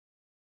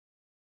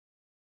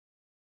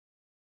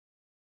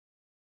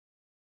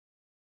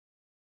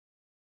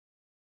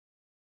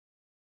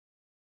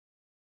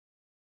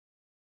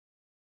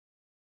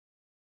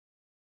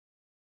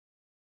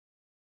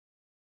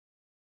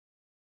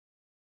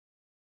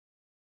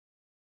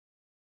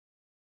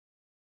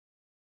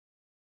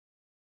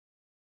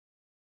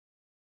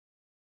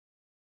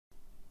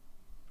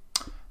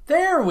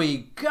There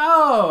we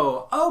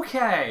go.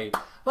 Okay.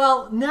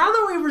 Well, now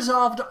that we've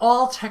resolved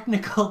all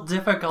technical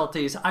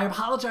difficulties, I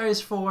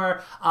apologize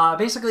for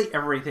basically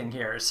everything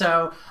here.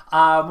 So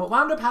what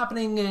wound up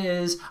happening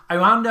is I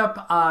wound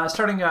up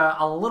starting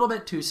a little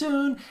bit too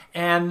soon,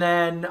 and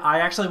then I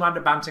actually wound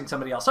up bouncing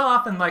somebody else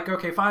off and like,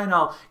 okay, fine,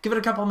 I'll give it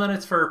a couple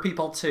minutes for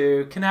people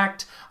to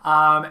connect.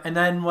 And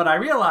then what I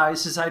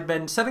realized is I'd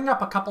been setting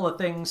up a couple of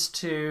things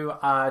to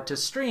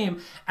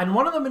stream, and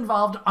one of them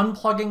involved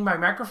unplugging my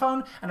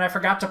microphone, and I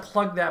forgot to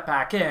plug that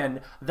back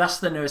in, thus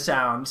the no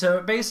sound.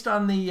 So based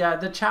on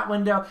the chat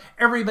window,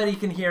 everybody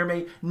can hear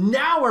me.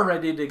 Now we're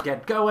ready to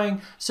get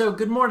going. So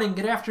good morning,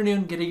 good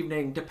afternoon, good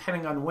evening,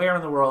 depending on where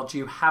in the world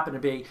you happen to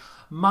be.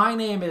 My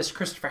name is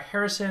Christopher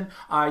Harrison.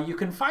 You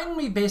can find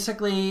me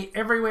basically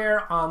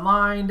everywhere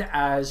online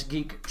as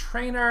Geek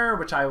Trainer,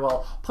 which I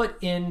will put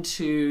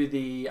into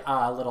the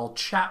little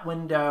chat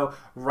window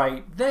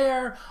right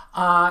there.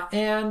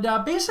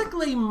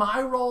 Basically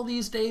my role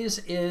these days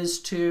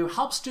is to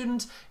help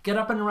students get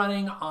up and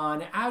running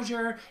on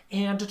Azure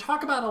and to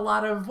talk about a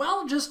lot of,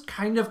 well, just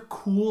kind of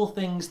cool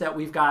things that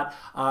we've got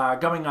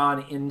going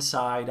on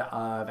inside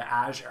of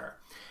Azure.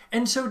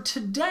 And so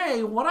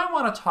today, what I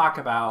want to talk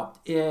about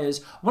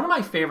is one of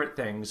my favorite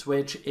things,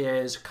 which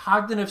is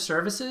cognitive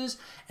services,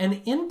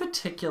 and in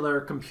particular,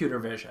 computer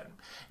vision.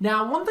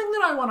 Now, one thing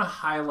that I want to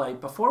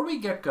highlight before we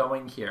get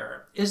going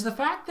here is the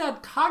fact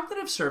that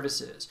cognitive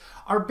services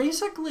are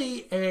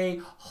basically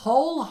a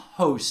whole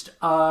host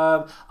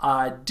of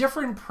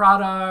different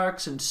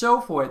products and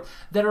so forth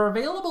that are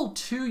available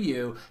to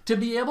you to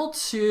be able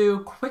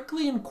to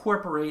quickly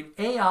incorporate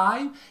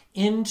AI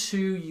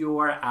into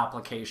your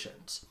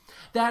applications.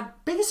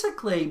 That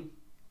basically,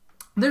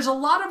 there's a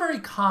lot of very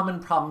common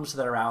problems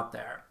that are out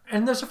there.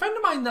 And there's a friend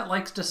of mine that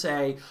likes to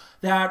say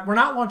that we're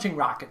not launching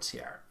rockets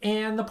here.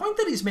 And the point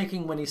that he's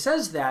making when he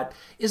says that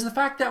is the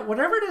fact that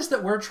whatever it is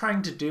that we're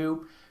trying to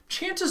do,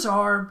 chances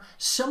are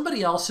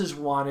somebody else has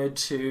wanted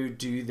to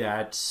do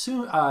that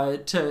soon,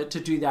 to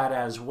do that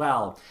as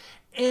well.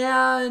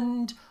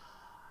 And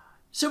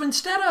so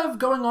instead of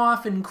going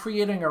off and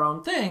creating our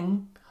own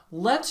thing,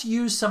 let's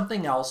use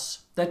something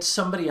else that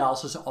somebody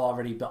else has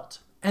already built.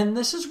 And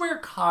this is where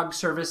cog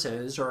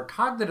services or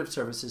cognitive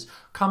services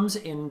comes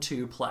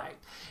into play,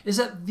 is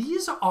that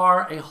these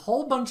are a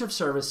whole bunch of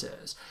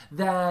services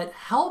that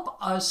help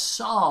us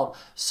solve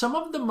some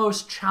of the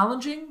most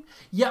challenging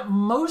yet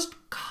most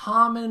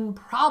common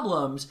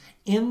problems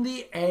in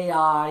the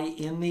AI,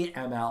 in the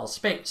ML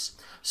space.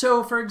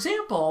 So for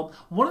example,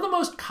 one of the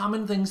most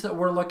common things that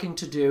we're looking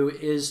to do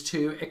is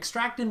to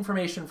extract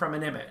information from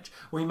an image.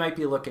 We might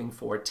be looking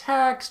for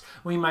text,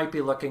 we might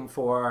be looking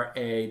for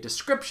a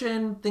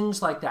description,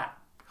 things like that.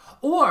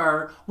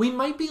 Or we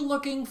might be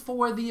looking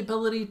for the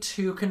ability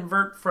to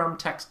convert from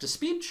text to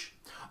speech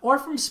or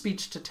from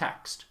speech to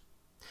text.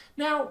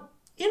 Now,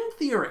 in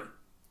theory,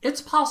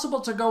 it's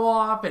possible to go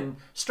off and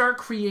start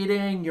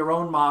creating your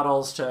own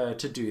models to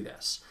do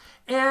this.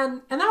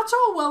 And that's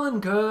all well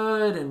and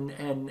good,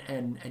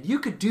 and you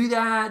could do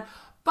that,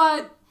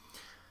 but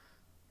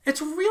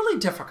it's really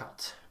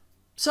difficult.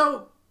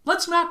 So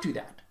let's not do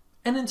that.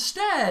 And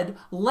instead,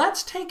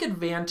 let's take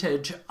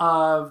advantage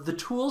of the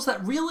tools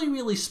that really,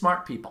 really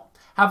smart people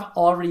have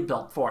already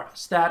built for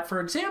us. That,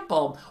 for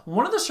example,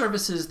 one of the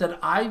services that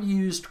I've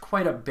used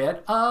quite a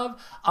bit of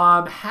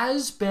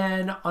has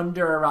been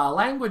under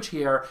language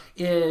here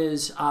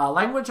is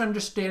language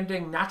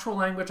understanding, natural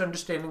language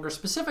understanding, or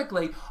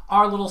specifically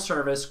our little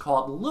service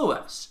called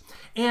Lewis.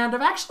 And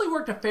I've actually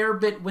worked a fair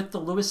bit with the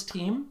Lewis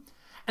team,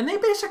 and they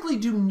basically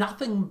do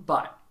nothing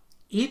but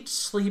eat,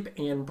 sleep,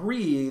 and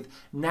breathe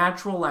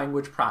natural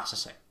language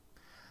processing.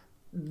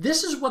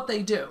 This is what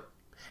they do.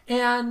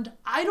 And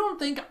I don't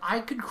think I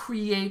could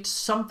create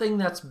something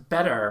that's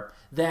better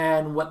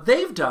than what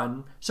they've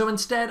done. So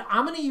instead,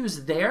 I'm going to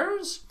use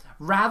theirs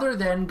rather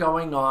than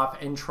going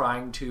off and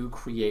trying to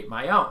create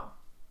my own.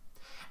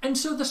 And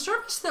so the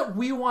service that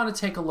we want to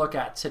take a look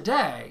at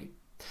today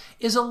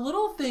is a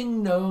little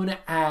thing known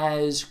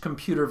as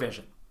computer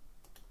vision.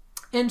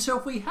 And so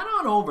if we head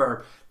on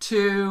over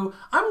to,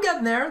 I'm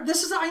getting there.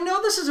 I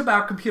know this is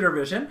about computer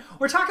vision.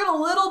 We're talking a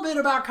little bit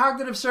about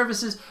cognitive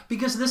services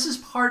because this is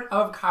part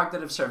of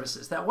cognitive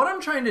services. That what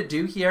I'm trying to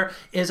do here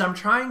is I'm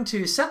trying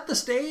to set the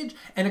stage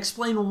and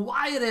explain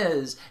why it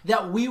is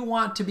that we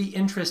want to be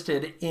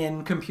interested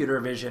in computer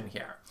vision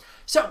here.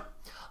 So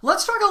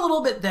let's talk a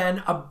little bit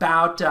then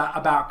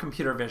about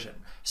computer vision.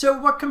 So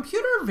what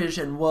computer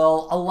vision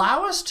will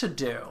allow us to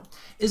do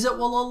is it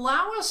will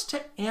allow us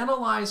to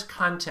analyze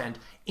content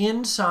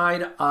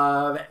inside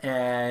of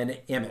an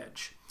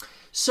image.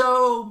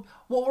 So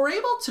what we're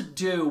able to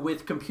do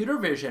with computer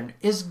vision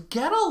is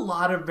get a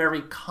lot of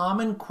very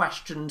common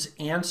questions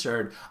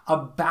answered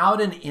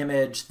about an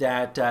image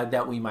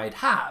that we might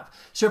have.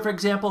 So for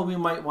example, we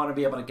might want to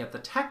be able to get the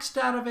text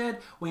out of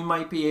it, we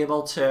might be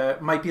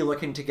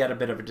looking to get a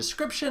bit of a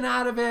description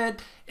out of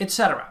it,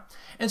 etc.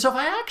 And so if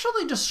I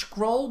actually just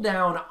scroll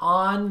down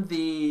on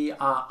the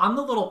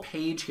little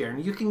page here,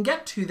 and you can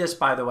get to this,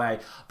 by the way,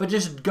 but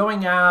just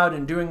going out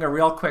and doing a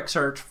real quick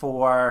search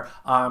for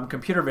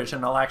computer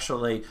vision, I'll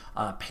actually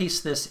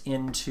paste this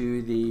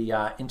into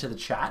the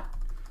chat.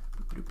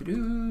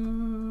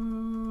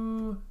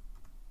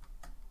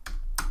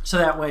 So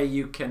that way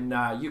you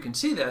can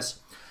see this.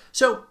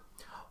 So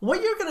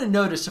what you're going to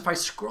notice if I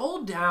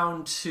scroll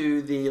down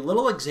to the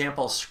little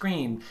example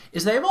screen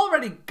is they've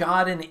already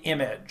got an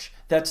image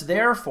that's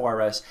there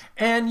for us,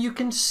 and you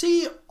can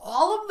see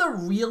all of the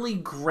really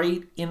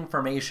great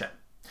information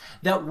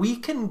that we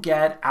can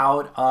get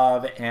out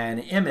of an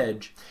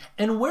image.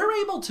 And we're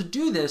able to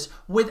do this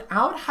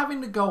without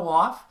having to go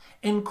off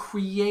and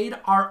create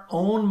our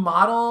own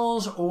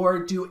models or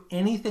do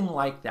anything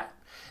like that.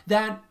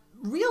 That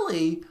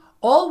really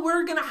all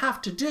we're going to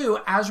have to do,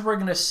 as we're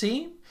going to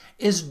see,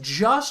 is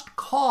just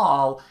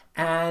call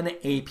an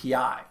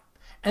API.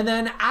 And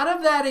then out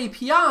of that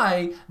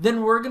API,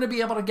 then we're going to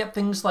be able to get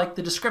things like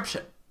the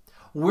description.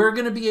 We're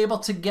going to be able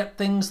to get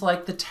things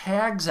like the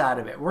tags out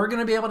of it. We're going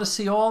to be able to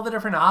see all the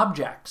different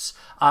objects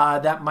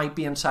that might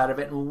be inside of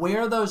it and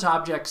where those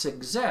objects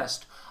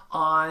exist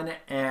on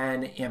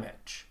an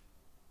image.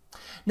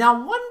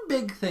 Now, one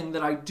big thing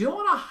that I do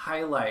want to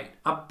highlight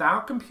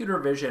about computer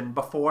vision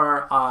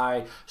before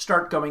I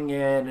start going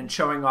in and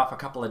showing off a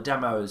couple of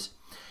demos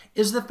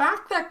is the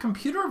fact that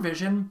computer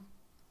vision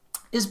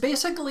is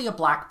basically a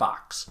black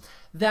box,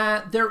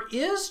 that there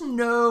is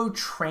no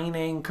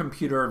training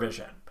computer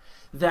vision,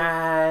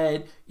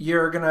 that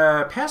you're going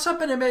to pass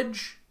up an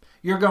image,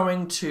 you're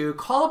going to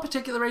call a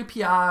particular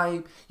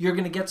API, you're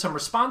going to get some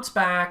response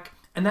back,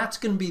 and that's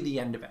going to be the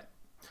end of it.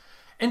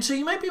 And so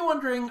you might be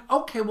wondering,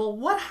 okay, well,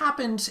 what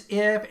happens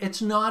if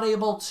it's not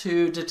able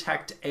to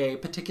detect a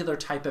particular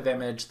type of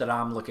image that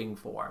I'm looking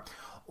for?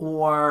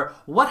 Or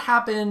what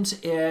happens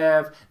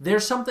if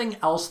there's something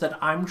else that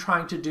I'm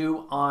trying to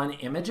do on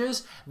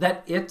images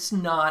that it's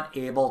not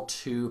able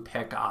to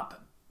pick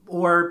up?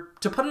 Or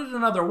to put it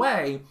another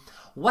way,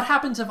 what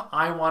happens if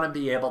I want to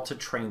be able to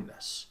train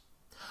this?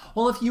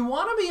 Well, if you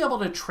want to be able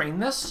to train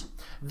this,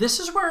 this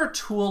is where a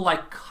tool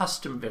like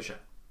custom vision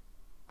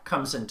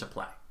comes into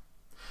play.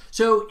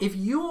 So if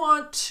you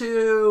want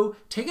to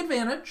take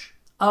advantage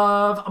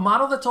of a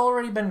model that's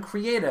already been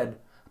created,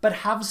 but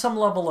have some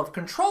level of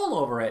control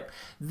over it,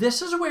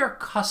 this is where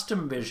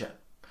custom vision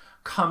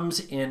comes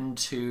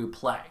into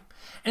play.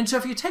 And so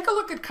if you take a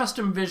look at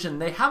custom vision,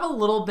 they have a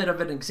little bit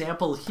of an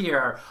example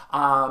here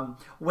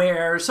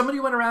where somebody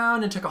went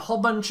around and took a whole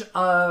bunch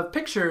of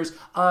pictures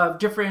of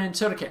different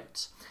soda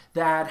cans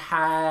that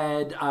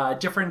had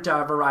different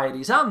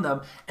varieties on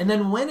them, and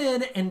then went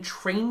in and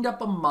trained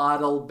up a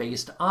model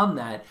based on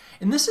that.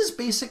 And this is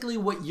basically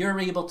what you're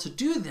able to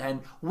do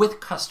then with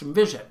custom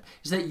vision,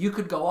 is that you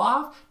could go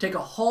off, take a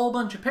whole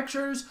bunch of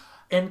pictures,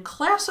 and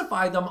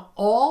classify them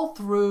all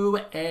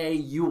through a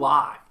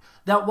UI.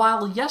 That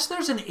while, yes,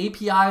 there's an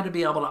API to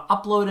be able to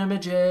upload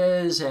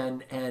images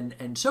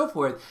and so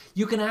forth,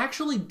 you can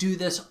actually do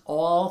this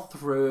all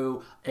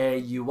through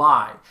a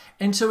UI.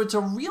 And so it's a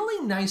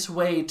really nice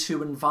way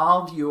to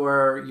involve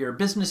your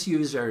business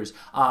users,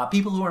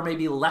 people who are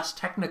maybe less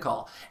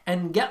technical,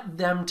 and get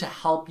them to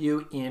help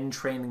you in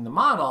training the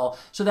model.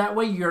 So that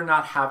way you're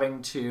not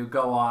having to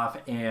go off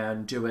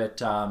and do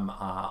it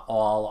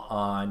all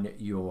on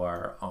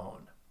your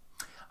own.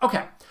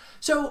 Okay.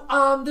 So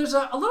there's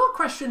a little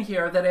question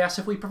here that asks,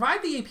 if we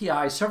provide the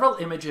API several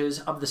images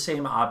of the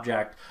same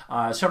object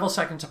several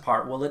seconds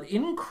apart, will it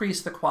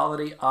increase the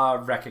quality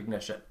of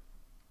recognition?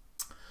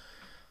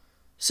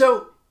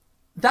 So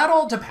that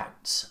all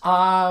depends.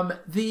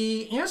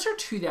 The answer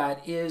to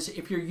that is,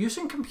 if you're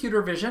using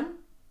computer vision,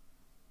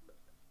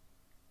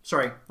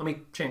 sorry, let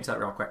me change that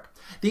real quick.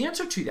 The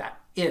answer to that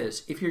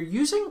is, if you're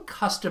using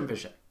custom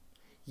vision,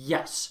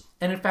 yes.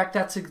 And in fact,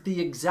 that's the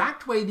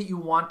exact way that you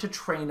want to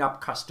train up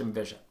custom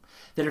vision.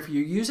 That if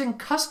you're using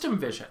custom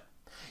vision,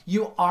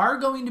 you are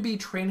going to be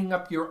training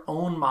up your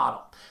own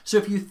model. So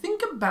if you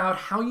think about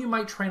how you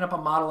might train up a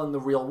model in the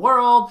real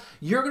world,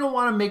 you're going to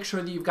want to make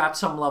sure that you've got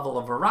some level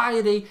of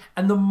variety.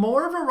 And the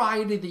more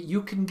variety that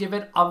you can give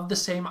it of the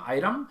same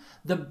item,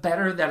 the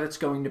better that it's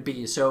going to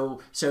be. So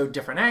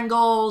different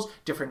angles,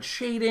 different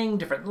shading,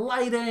 different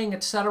lighting,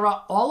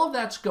 etc. All of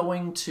that's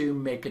going to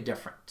make a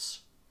difference.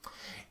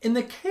 In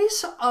the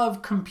case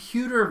of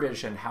computer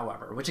vision,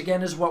 however, which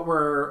again is what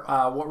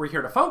we're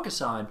here to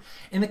focus on,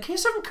 in the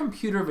case of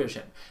computer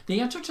vision, the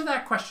answer to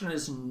that question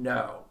is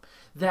no.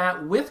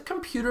 That with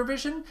computer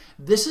vision,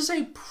 this is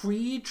a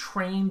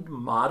pre-trained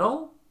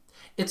model.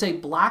 It's a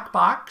black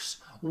box.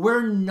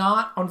 We're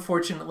not,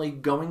 unfortunately,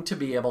 going to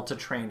be able to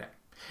train it.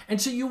 And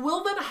so you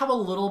will then have a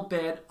little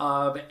bit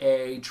of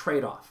a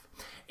trade-off.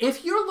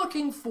 If you're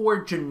looking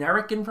for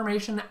generic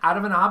information out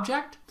of an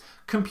object,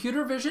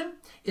 computer vision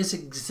is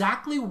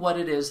exactly what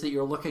it is that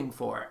you're looking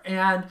for.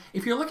 And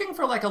if you're looking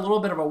for like a little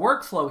bit of a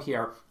workflow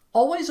here,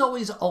 always,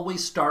 always,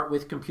 always start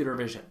with computer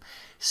vision.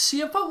 See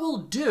if it will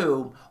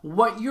do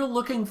what you're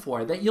looking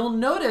for. That you'll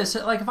notice,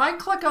 like if I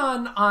click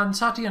on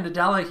Satya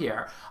Nadella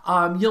here,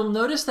 you'll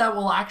notice that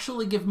will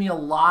actually give me a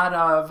lot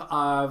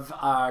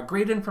of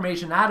great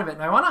information out of it.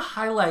 And I want to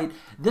highlight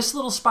this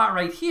little spot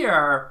right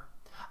here.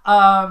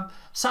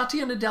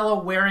 Satya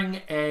Nadella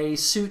wearing a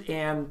suit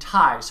and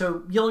tie.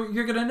 So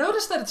you're going to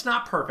notice that it's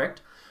not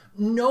perfect.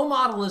 No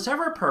model is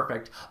ever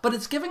perfect, but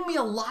it's giving me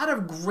a lot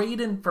of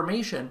great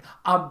information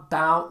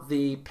about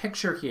the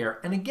picture here.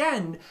 And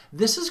again,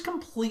 this is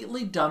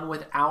completely done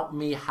without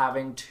me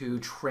having to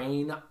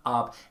train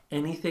up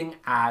anything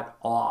at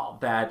all.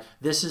 That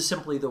this is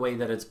simply the way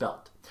that it's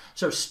built.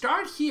 So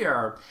start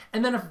here,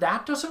 and then if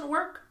that doesn't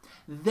work,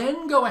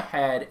 then go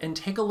ahead and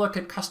take a look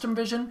at custom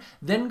vision,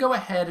 then go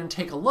ahead and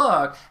take a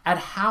look at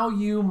how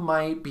you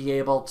might be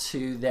able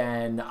to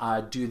then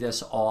do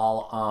this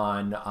all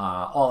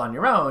on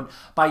your own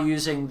by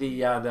using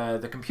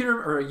the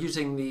computer, or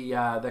using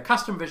the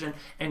custom vision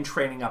and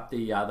training up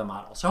the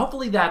model. So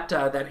hopefully that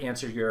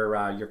answers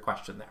your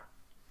question there.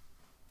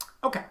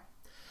 Okay,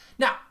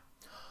 now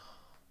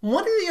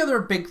one of the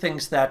other big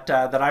things that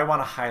I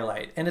want to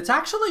highlight, and it's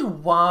actually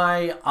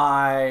why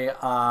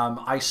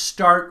I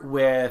start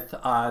with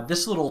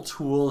this little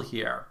tool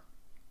here,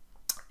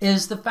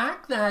 is the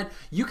fact that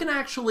you can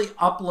actually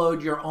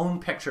upload your own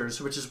pictures,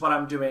 which is what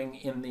I'm doing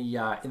in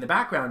the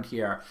background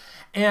here,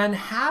 and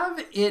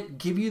have it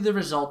give you the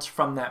results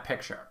from that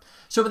picture.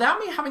 So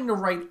without me having to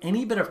write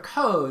any bit of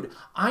code,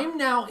 I'm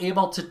now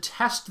able to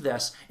test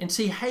this and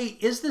see, hey,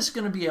 is this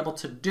going to be able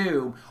to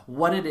do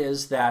what it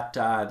is that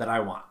I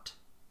want?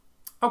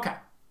 Okay,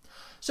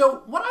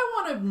 so what I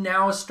want to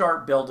now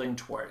start building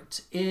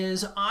towards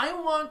is I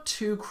want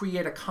to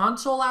create a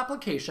console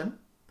application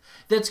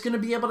that's going to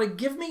be able to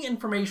give me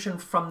information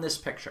from this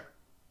picture.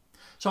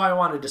 So I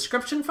want a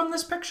description from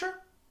this picture,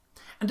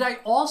 and I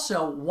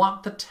also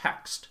want the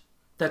text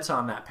that's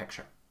on that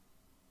picture.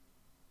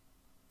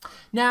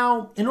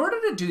 Now, in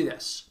order to do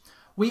this,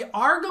 we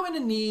are going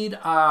to need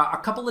a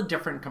couple of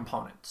different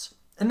components.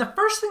 And the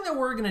first thing that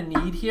we're going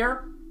to need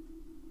here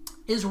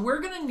is we're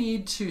going to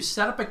need to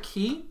set up a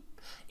key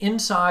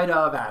inside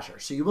of Azure.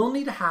 So you will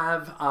need to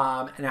have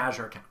an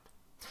Azure account.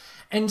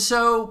 And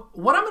so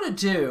what I'm going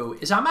to do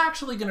is I'm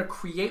actually going to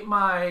create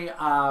my,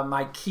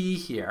 my key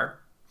here.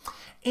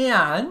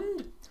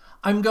 And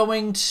I'm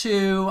going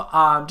to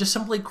just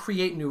simply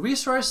create new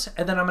resource.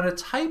 And then I'm going to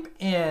type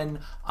in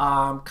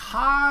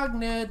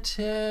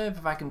cognitive,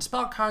 if I can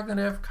spell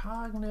cognitive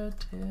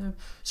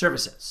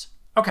services.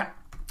 Okay.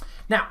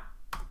 Now,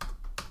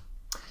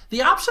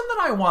 the option that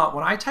I want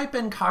when I type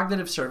in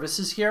cognitive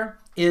services here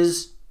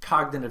is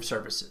cognitive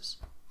services.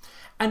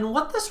 And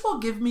what this will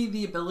give me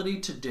the ability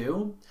to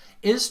do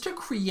is to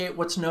create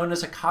what's known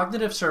as a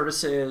cognitive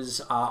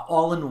services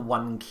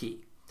all-in-one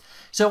key.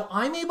 So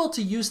I'm able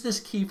to use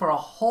this key for a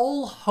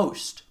whole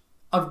host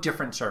of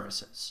different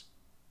services.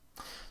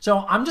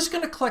 So I'm just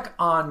going to click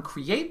on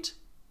create,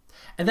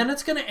 and then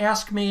it's going to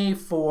ask me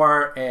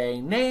for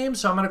a name.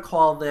 So I'm going to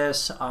call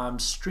this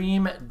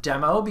stream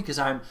demo because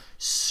I'm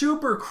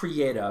super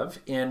creative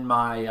in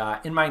my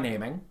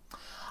naming.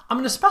 I'm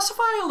going to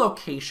specify a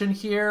location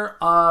here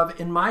of,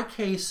 in my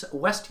case,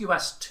 West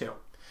US 2.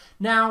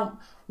 Now,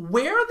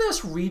 where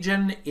this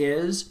region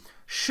is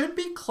should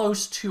be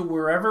close to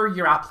wherever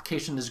your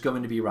application is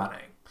going to be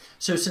running.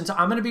 So since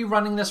I'm going to be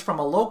running this from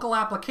a local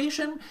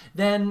application,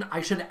 then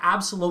I should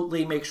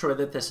absolutely make sure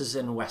that this is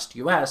in West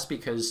US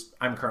because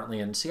I'm currently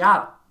in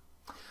Seattle.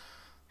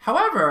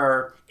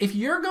 However, if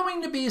you're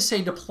going to be,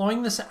 say,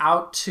 deploying this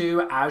out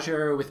to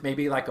Azure with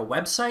maybe like a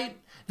website,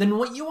 then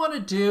what you want to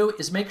do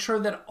is make sure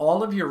that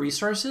all of your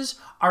resources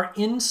are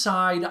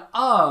inside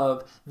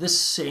of the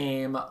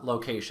same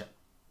location.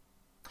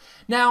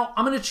 Now,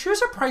 I'm going to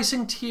choose a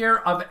pricing tier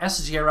of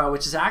S0,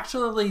 which is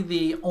actually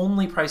the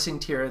only pricing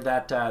tier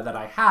that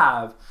I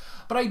have.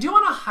 But I do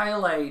want to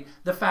highlight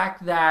the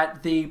fact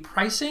that the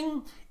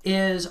pricing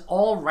is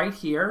all right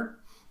here.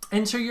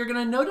 And so you're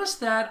going to notice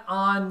that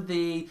on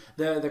the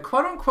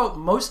quote-unquote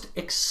most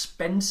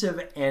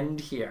expensive end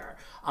here,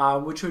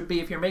 which would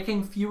be if you're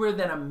making fewer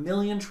than 1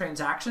 million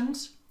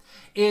transactions,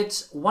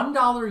 it's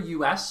 $1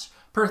 US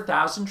per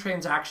 1,000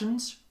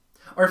 transactions.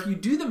 Or if you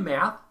do the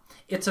math,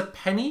 it's a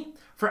penny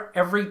for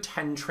every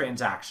 10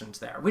 transactions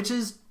there, which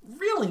is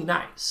really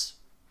nice.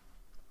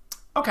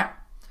 Okay,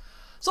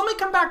 so let me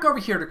come back over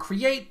here to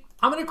create.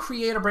 I'm going to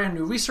create a brand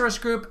new resource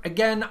group.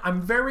 Again,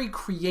 I'm very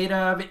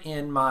creative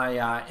in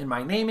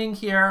my naming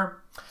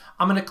here.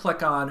 I'm going to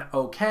click on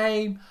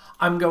OK.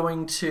 I'm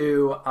going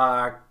to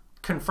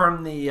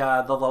confirm the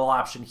little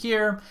option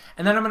here,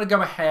 and then I'm going to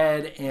go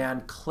ahead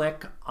and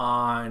click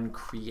on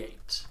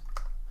create.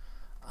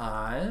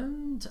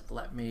 And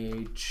let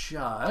me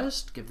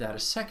just give that a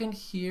second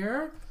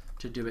here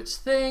to do its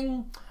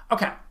thing.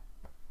 Okay.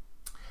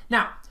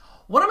 Now,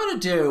 what I'm going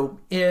to do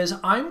is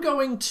I'm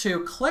going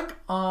to click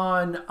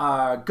on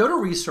go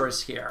to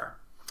resource here.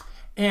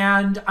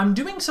 And I'm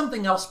doing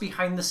something else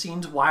behind the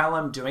scenes while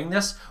I'm doing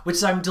this, which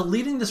is I'm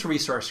deleting this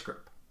resource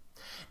group.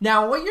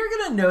 Now, what you're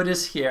going to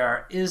notice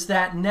here is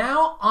that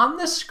now on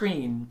the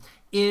screen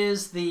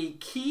is the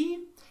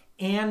key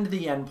and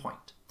the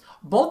endpoint.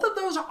 Both of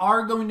those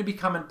are going to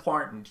become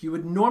important. You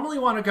would normally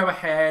want to go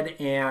ahead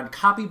and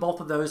copy both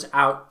of those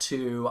out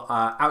to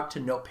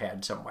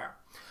Notepad somewhere.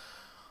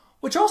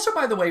 Which also,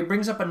 by the way,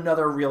 brings up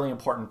another really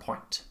important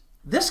point.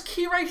 This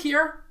key right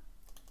here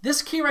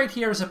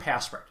is a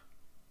password.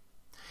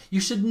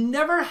 You should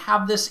never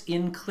have this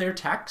in clear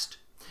text.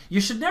 You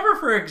should never,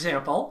 for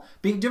example,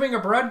 be doing a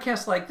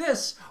broadcast like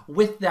this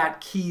with that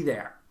key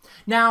there.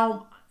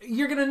 Now,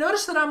 you're going to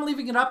notice that I'm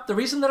leaving it up. The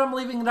reason that I'm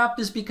leaving it up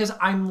is because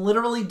I'm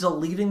literally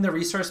deleting the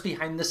resource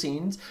behind the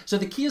scenes. So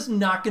the key is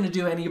not going to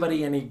do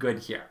anybody any good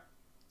here.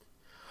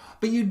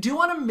 But you do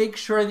want to make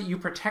sure that you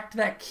protect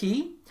that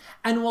key.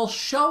 And we'll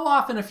show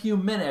off in a few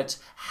minutes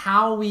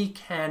how we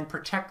can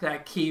protect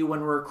that key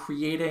when we're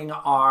creating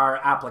our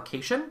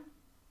application.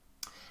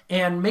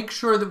 And make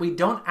sure that we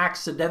don't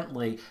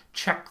accidentally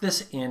check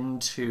this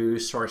into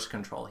source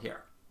control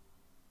here.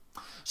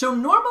 So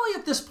normally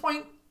at this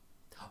point,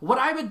 what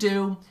I would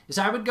do is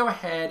I would go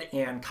ahead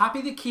and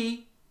copy the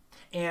key,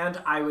 and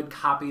I would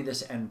copy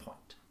this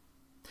endpoint.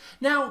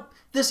 Now,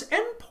 this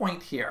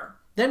endpoint here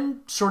then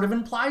sort of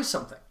implies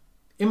something.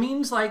 It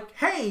means like,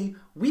 hey,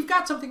 we've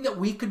got something that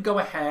we could go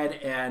ahead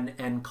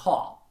and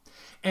call.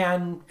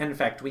 And in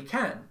fact, we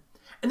can.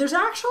 And there's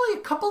actually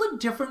a couple of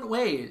different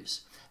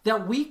ways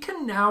that we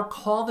can now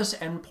call this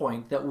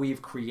endpoint that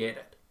we've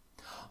created.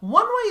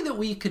 One way that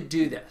we could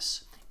do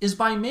this is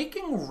by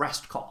making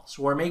REST calls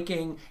or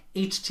making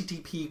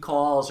HTTP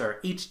calls or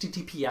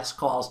HTTPS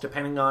calls,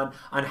 depending on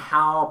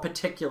how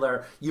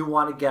particular you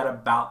want to get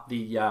about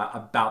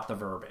the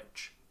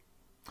verbiage.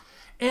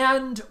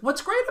 And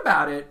what's great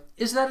about it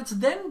is that it's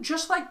then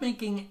just like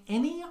making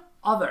any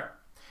other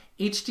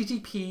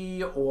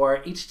HTTP or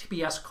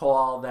HTTPS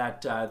call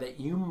that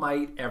you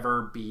might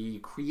ever be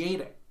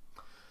creating.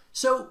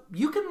 So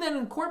you can then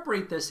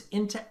incorporate this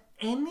into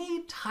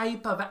any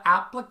type of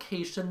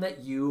application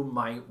that you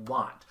might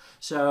want.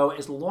 So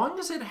as long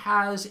as it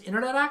has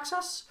internet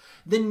access,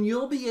 then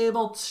you'll be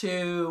able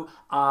to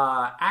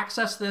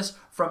access this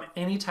from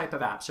any type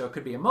of app. So it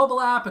could be a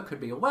mobile app, it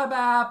could be a web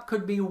app,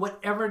 could be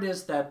whatever it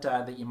is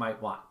that you might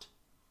want.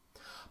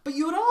 But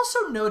you would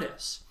also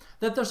notice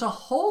that there's a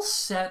whole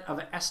set of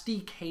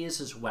SDKs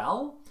as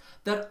well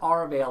that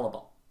are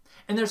available.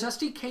 And there's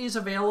SDKs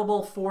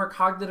available for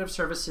cognitive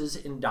services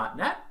in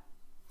 .NET,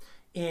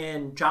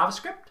 in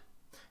JavaScript,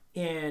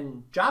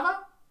 in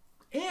Java,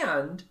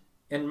 and,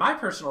 in my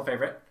personal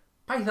favorite,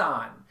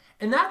 Python.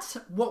 And that's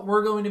what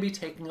we're going to be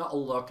taking a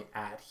look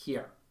at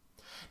here.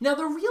 Now,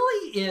 there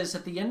really is,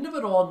 at the end of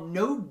it all,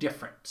 no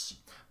difference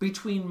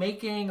between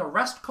making a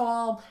REST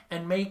call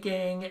and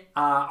making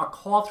a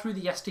call through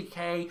the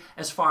SDK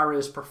as far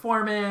as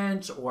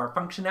performance or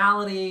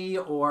functionality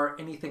or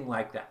anything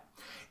like that.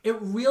 It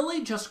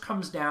really just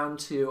comes down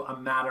to a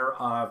matter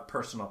of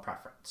personal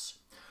preference.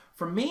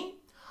 For me,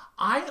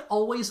 I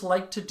always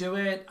like to do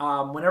it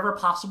whenever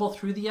possible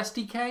through the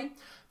SDK,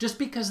 just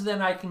because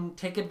then I can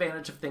take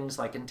advantage of things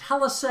like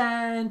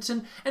IntelliSense,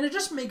 and it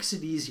just makes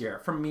it easier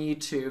for me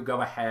to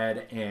go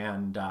ahead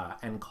and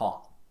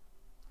call.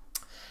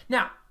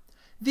 Now,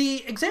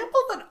 the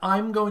example that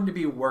I'm going to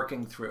be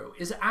working through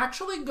is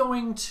actually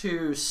going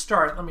to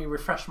start, let me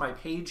refresh my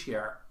page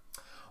here,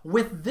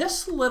 with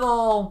this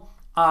little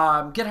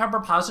GitHub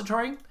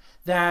repository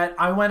that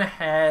I went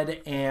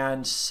ahead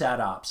and set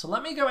up. So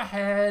let me go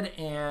ahead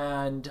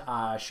and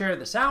share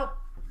this out.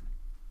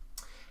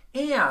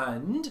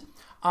 And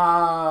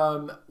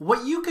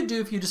what you could do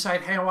if you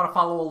decide, hey, I want to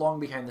follow along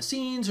behind the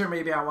scenes, or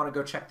maybe I want to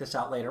go check this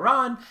out later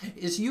on,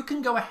 is you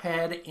can go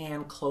ahead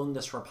and clone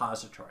this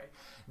repository.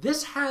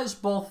 This has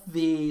both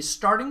the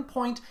starting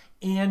point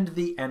and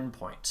the end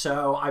point.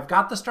 So I've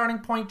got the starting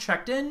point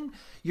checked in.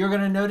 You're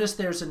going to notice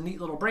there's a neat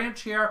little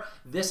branch here.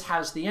 This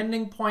has the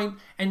ending point.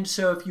 And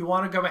so if you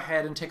want to go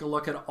ahead and take a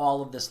look at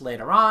all of this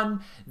later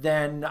on,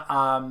 then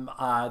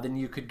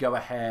you could go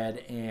ahead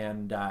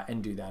and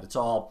do that. It's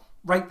all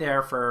right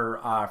there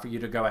for you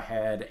to go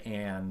ahead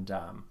and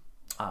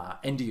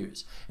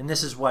use. And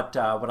this is what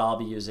I'll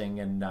be using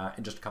in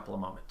just a couple of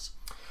moments.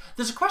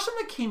 There's a question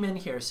that came in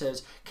here. It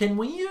says, can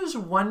we use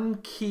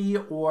one key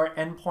or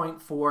endpoint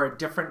for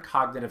different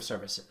cognitive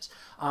services?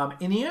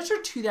 And the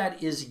answer to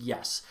that is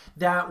yes.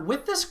 That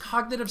with this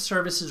cognitive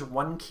services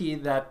one key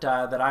that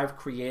I've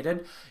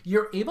created,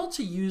 you're able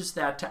to use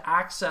that to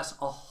access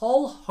a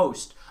whole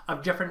host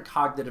of different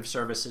cognitive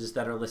services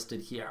that are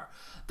listed here.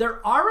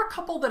 There are a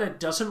couple that it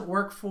doesn't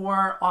work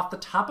for. Off the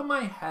top of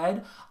my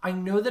head, I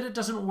know that it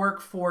doesn't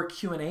work for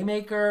Q&A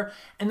Maker,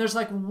 and there's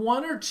like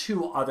one or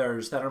two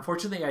others that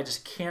unfortunately I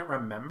just can't can't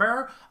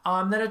remember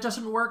that it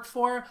doesn't work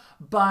for,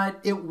 but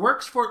it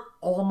works for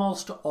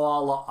almost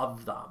all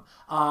of them.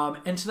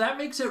 And so that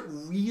makes it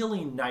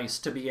really nice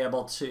to be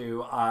able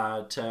to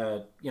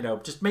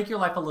just make your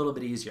life a little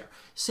bit easier.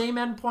 Same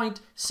endpoint,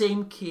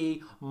 same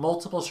key,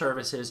 multiple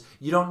services.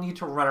 You don't need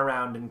to run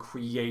around and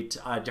create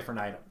different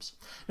items.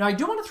 Now, I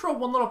do want to throw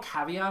one little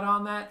caveat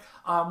on that,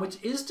 which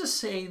is to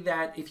say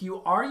that if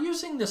you are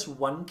using this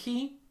one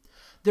key,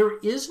 there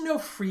is no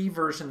free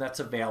version that's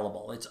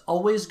available. It's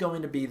always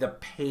going to be the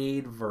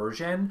paid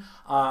version.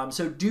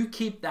 So do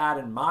keep that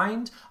in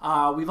mind.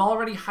 We've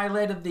already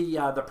highlighted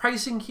the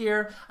pricing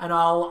here, and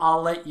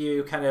I'll let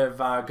you kind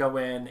of go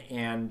in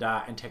and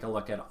take a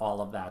look at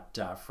all of that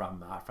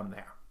from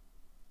there.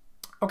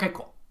 Okay,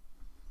 cool.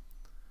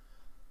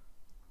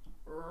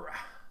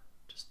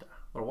 Just a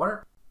little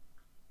water.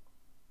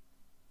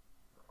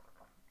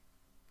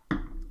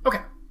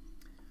 Okay.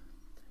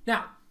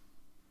 Now,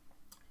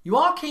 you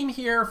all came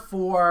here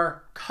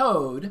for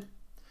code,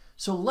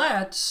 so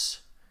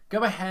let's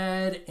go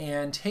ahead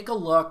and take a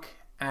look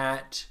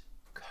at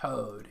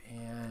code.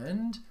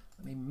 And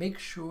let me make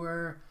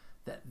sure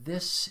that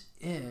this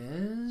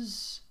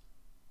is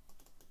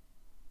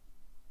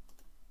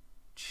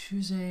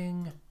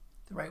choosing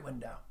the right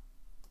window.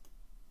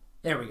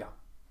 There we go.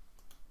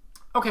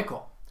 Okay,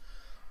 cool.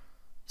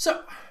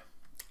 So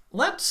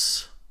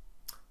let's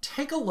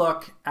take a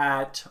look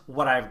at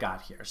what I've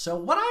got here. So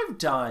what I've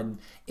done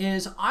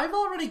is I've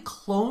already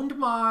cloned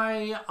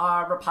my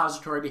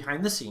repository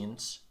behind the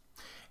scenes,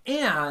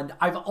 and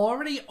I've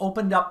already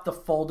opened up the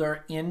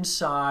folder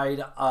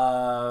inside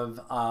of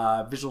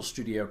Visual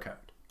Studio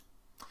Code.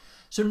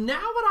 So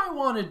now what I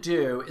want to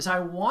do is I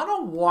want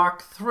to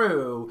walk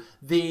through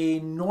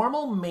the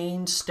normal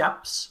main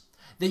steps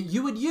that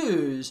you would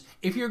use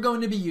if you're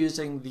going to be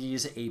using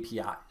these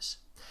APIs.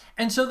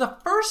 And so the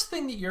first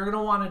thing that you're going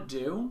to want to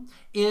do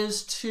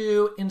is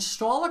to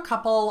install a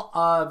couple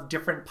of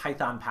different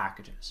Python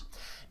packages.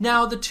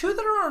 Now, the two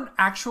that are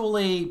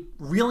actually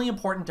really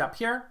important up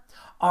here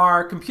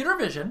are computer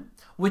vision,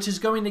 which is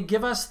going to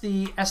give us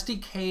the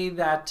SDK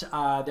that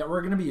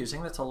we're going to be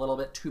using. That's a little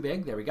bit too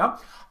big. There we go.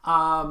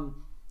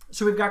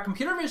 So we've got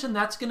computer vision.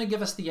 That's going to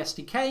give us the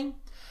SDK.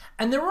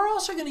 And then we're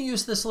also going to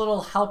use this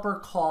little helper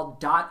called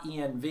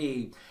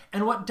 .env.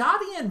 And what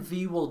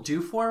 .env will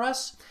do for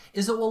us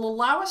is it will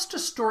allow us to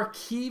store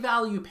key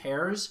value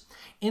pairs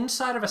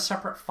inside of a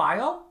separate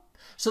file.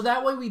 So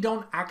that way we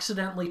don't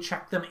accidentally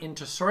check them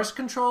into source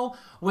control,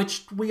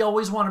 which we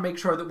always want to make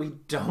sure that we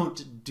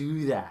don't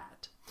do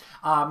that.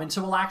 And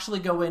so we'll actually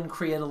go in and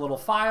create a little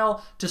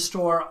file to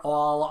store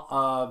all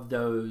of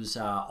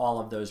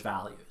those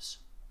values.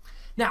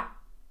 Now,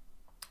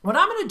 what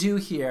I'm going to do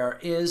here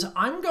is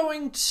I'm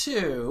going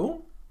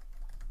to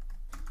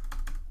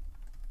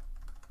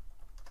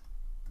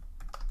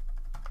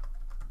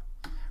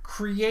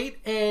create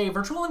a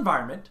virtual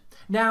environment.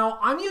 Now,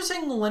 I'm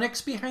using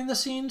Linux behind the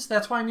scenes.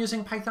 That's why I'm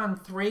using Python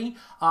 3.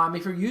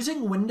 If you're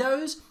using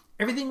Windows,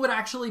 everything would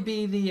actually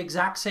be the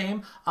exact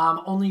same,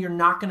 only you're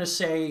not going to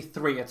say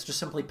 3. It's just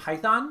simply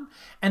Python.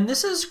 And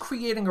this is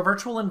creating a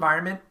virtual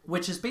environment,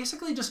 which is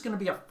basically just going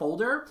to be a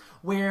folder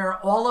where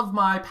all of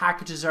my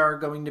packages are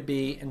going to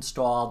be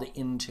installed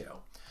into.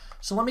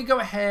 So let me go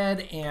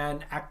ahead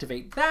and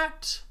activate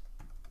that.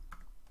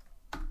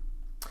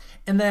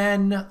 And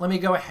then let me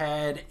go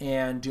ahead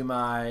and do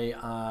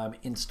my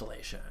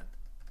installation.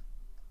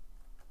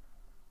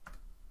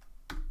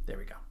 There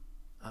we go.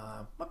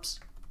 Whoops.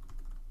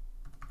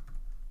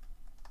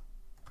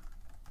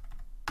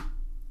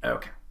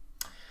 Okay.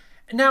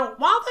 Now,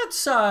 while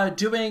that's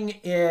doing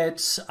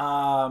its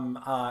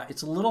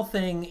little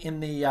thing in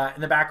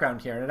the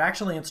background here, and it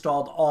actually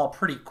installed all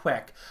pretty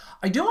quick,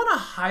 I do want to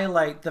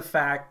highlight the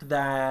fact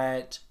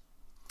that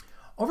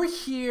over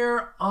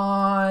here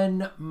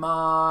on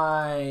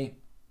my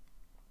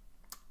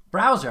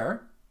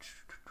browser,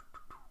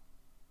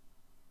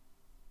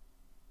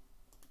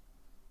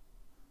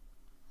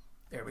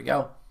 there we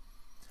go.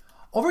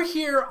 Over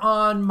here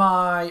on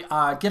my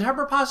GitHub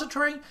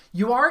repository,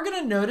 you are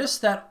going to notice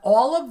that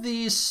all of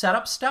these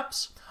setup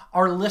steps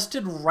are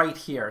listed right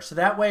here. So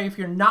that way, if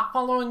you're not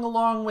following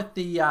along with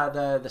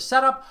the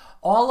setup,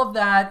 all of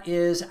that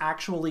is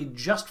actually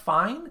just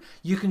fine.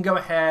 You can go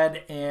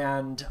ahead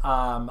and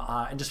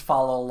just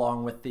follow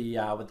along with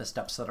the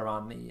steps that are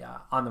on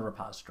the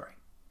repository.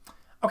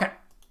 Okay.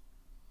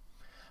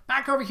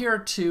 Back over here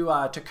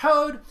to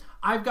code.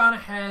 I've gone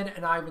ahead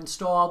and I've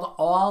installed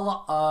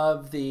all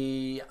of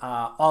the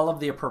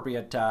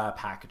appropriate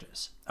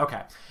packages.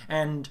 Okay,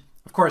 and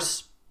of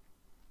course,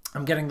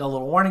 I'm getting the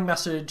little warning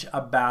message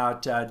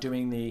about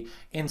doing the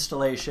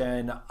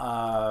installation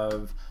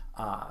of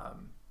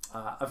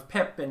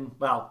pip, and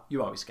well,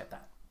 you always get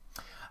that.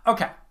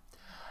 Okay,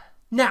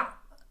 now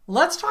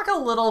let's talk a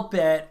little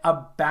bit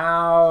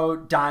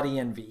about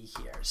 .env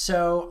here.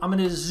 So I'm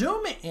going to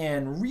zoom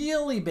in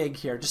really big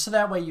here, just so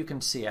that way you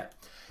can see it.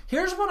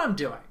 Here's what I'm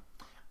doing.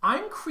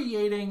 I'm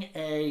creating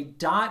a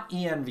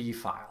 .env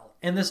file,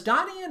 and this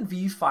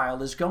 .env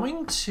file is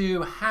going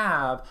to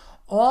have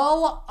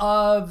all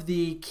of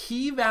the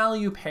key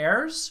value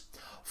pairs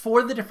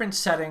for the different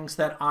settings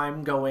that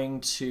I'm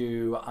going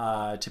to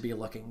be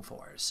looking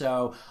for.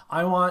 So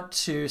I want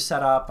to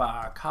set up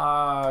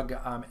cog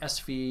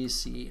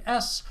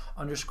svcs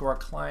underscore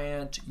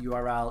client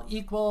URL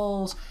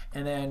equals,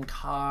 and then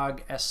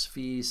cog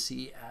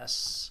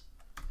svcs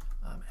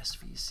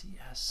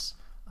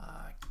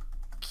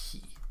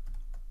key.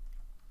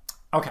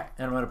 Okay,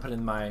 and I'm going to put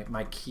in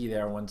my key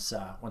there once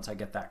I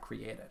get that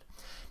created.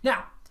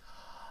 Now,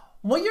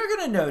 what you're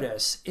going to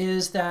notice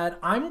is that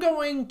I'm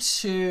going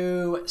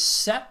to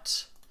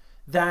set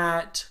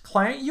that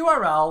client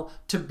URL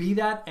to be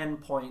that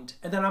endpoint,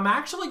 and then I'm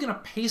actually going to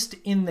paste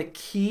in the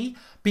key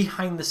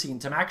behind the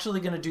scenes. I'm actually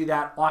going to do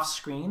that off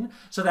screen,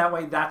 so that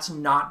way that's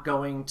not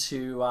going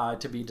to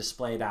be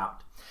displayed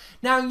out.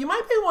 Now, you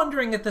might be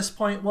wondering at this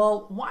point,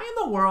 well, why in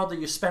the world are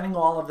you spending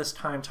all of this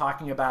time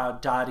talking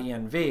about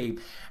 .env?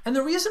 And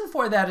the reason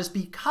for that is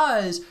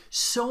because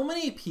so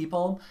many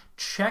people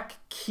check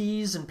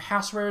keys and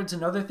passwords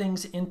and other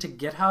things into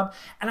GitHub,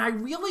 and I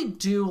really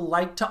do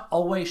like to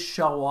always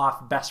show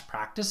off best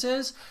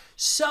practices.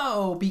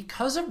 So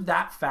because of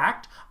that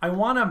fact, I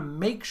want to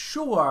make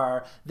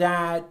sure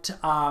that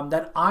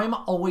that I'm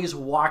always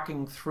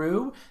walking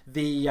through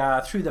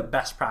the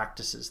best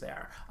practices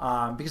there,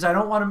 because I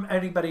don't want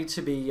anybody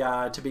to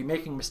be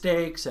making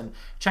mistakes and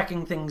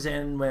checking things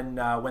in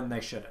when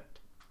they shouldn't.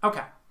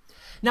 Okay.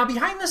 Now,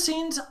 behind the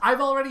scenes, I've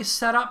already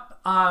set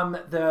up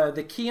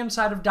the key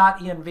inside of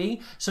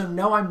 .env, so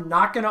no, I'm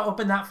not going to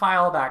open that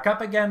file back up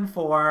again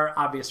for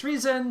obvious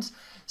reasons.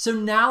 So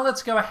now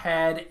let's go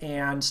ahead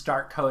and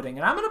start coding,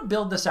 and I'm going to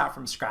build this out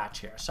from scratch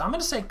here. So I'm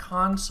going to say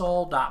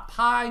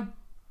console.py,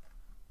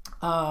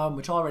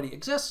 which already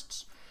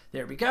exists.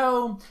 There we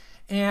go.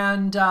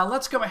 And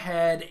let's go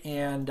ahead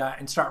and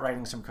start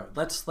writing some code.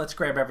 Let's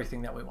grab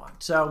everything that we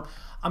want. So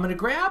I'm going to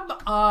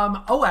grab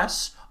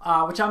OS,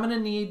 which I'm going to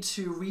need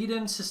to read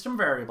in system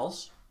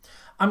variables.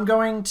 I'm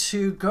going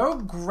to go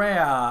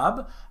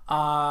grab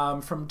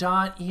from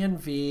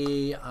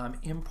 .env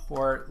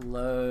import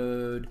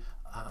load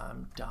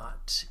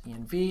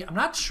 .env. I'm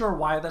not sure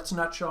why that's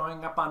not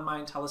showing up on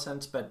my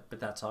IntelliSense, but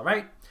that's all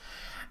right.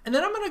 And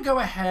then I'm going to go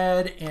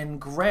ahead and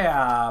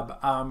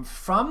grab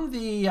from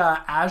the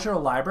Azure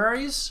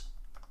libraries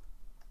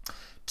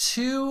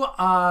two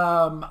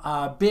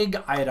big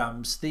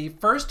items. The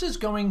first is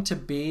going to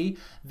be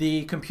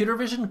the computer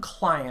vision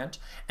client,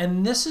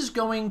 and this is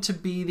going to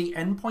be the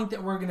endpoint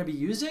that we're going to be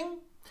using.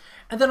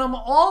 And then I'm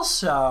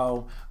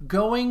also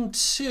going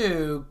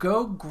to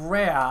go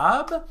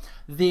grab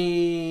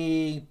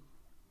the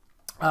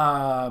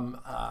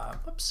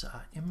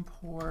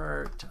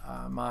import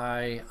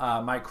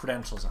my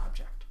credentials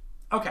object.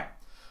 Okay,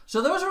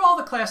 so those are all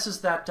the classes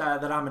that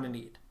I'm going to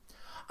need.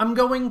 I'm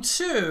going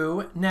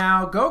to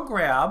now go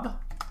grab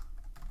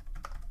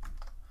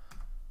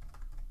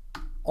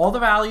all the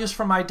values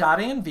from my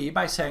 .env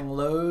by saying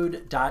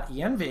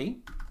load.env.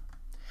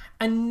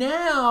 And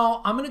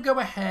now I'm going to go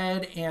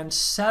ahead and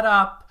set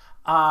up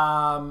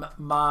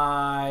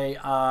my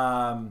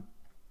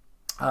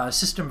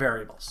system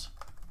variables.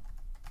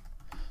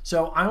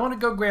 So I want to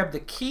go grab the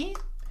key,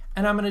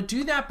 and I'm going to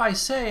do that by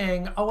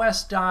saying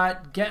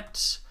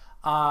os.get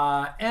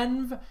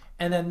env,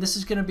 and then this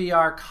is going to be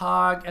our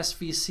cog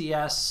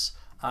svcs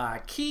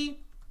key.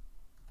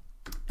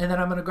 And then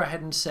I'm going to go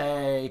ahead and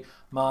say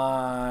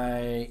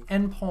my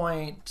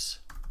endpoint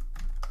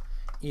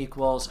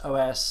equals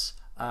os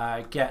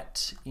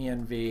get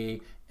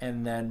env,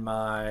 and then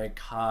my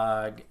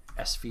cog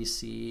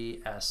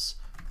svcs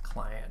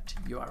client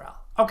URL.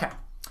 Okay.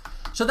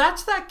 So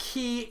that's that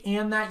key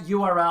and that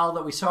URL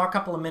that we saw a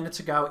couple of minutes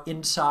ago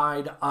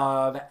inside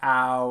of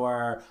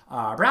our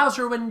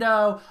browser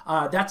window.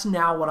 That's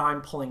now what I'm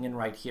pulling in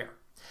right here.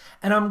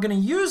 And I'm going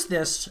to use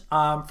this,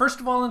 first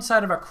of all,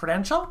 inside of a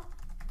credential.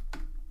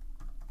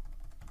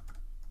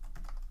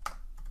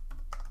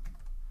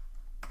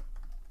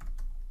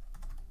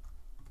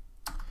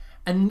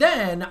 And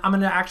then I'm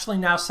going to actually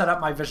now set up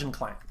my Vision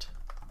client.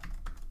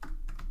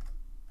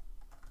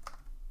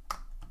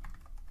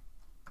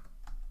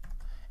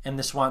 And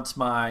this wants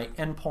my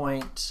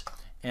endpoint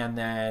and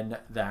then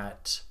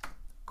that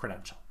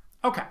credential.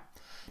 Okay,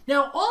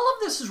 now all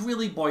of this is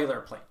really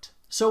boilerplate.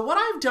 So what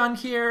I've done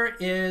here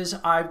is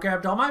I've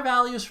grabbed all my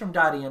values from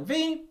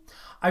 .env.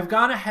 I've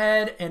gone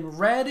ahead and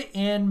read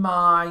in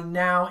my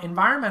now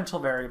environmental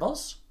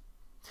variables.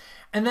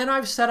 And then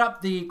I've set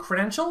up the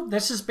credential.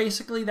 This is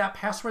basically that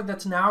password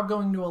that's now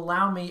going to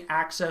allow me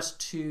access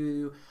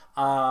to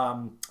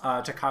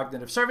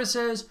Cognitive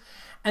Services.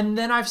 And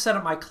then I've set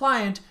up my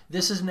client.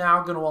 This is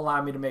now going to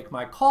allow me to make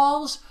my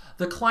calls.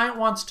 The client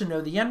wants to know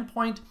the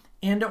endpoint,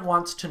 and it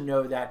wants to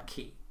know that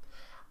key.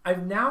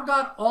 I've now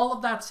got all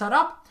of that set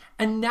up,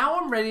 and now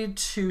I'm ready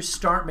to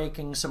start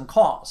making some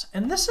calls.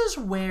 And this is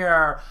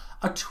where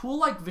a tool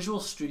like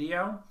Visual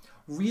Studio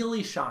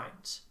really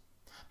shines,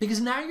 because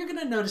now you're going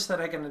to notice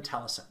that I get an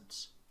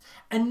IntelliSense.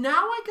 And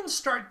now I can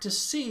start to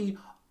see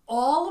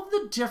all of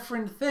the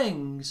different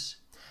things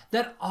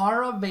that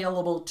are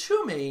available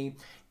to me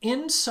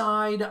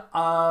inside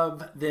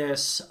of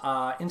this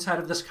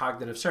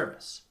cognitive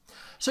service.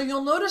 So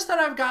you'll notice that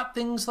I've got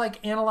things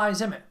like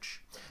analyze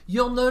image.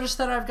 You'll notice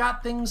that I've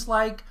got things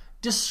like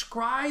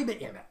describe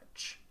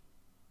image.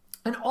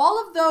 And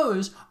all of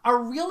those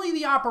are really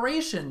the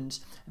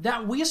operations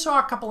that we saw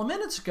a couple of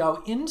minutes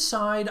ago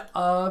inside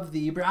of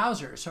the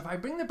browser. So if I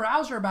bring the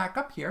browser back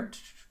up here,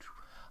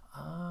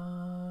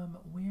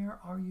 where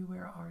are you?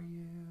 Where are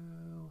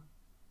you?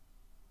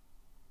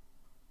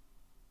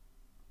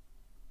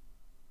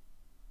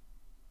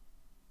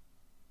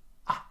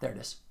 Ah, there it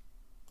is.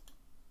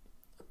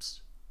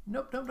 Oops.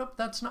 Nope, nope, nope.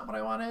 That's not what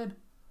I wanted.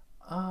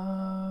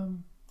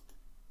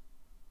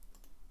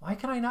 Why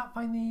can I not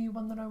find the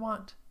one that I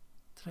want?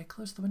 Did I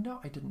close the window?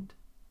 I didn't.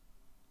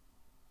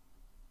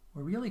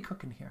 We're really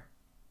cooking here.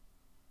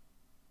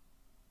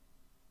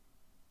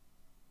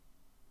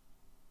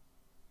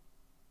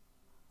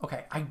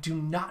 Okay, I do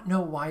not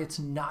know why it's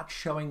not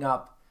showing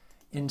up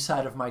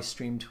inside of my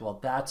stream tool.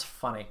 That's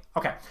funny.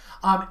 Okay,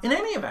 in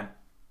any event,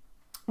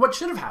 what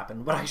should have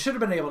happened, what I should have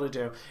been able to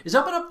do, is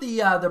open up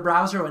the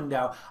browser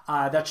window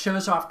that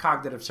shows off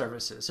Cognitive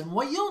Services. And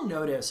what you'll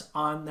notice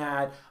on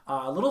that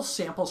little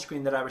sample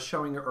screen that I was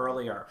showing you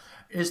earlier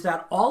is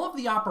that all of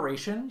the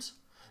operations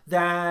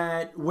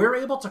that we're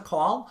able to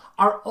call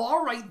are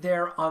all right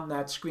there on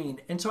that screen.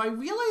 And so I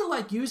really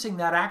like using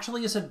that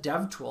actually as a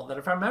dev tool, that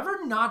if I'm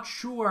ever not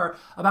sure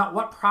about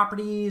what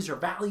properties or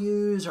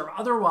values or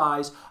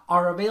otherwise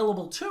are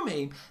available to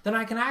me, then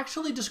I can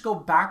actually just go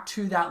back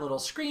to that little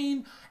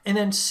screen and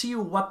then see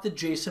what the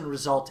JSON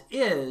result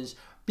is,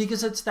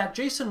 because it's that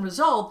JSON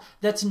result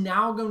that's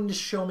now going to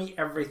show me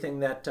everything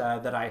that,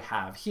 that I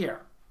have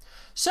here.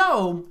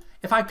 So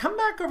if I come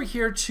back over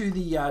here to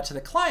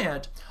the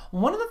client,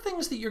 one of the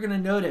things that you're going to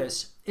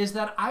notice is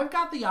that I've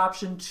got the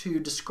option to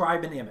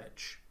describe an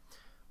image,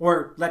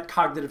 or let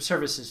Cognitive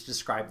Services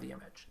describe the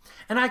image.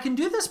 And I can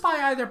do this by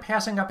either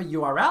passing up a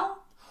URL,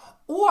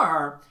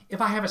 or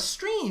if I have a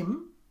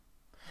stream,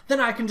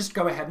 then I can just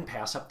go ahead and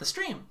pass up the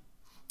stream.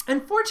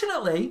 And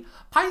fortunately,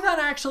 Python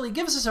actually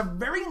gives us a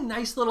very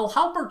nice little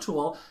helper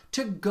tool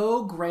to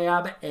go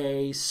grab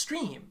a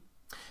stream.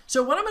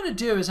 So what I'm going to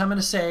do is I'm going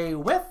to say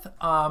with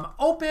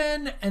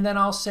open, and then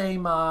I'll say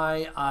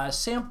my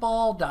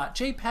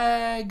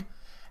sample.jpg,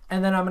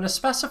 and then I'm going to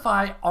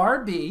specify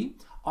RB,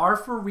 R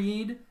for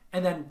read,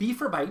 and then B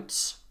for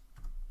bytes,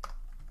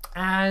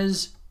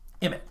 as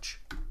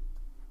image.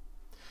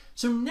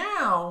 So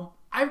now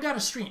I've got a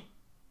stream.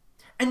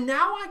 And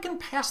now I can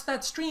pass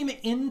that stream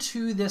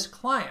into this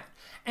client.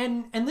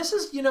 And this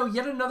is, you know,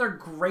 yet another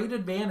great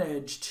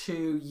advantage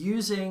to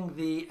using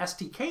the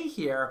SDK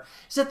here,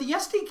 is that the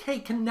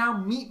SDK can now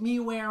meet me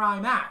where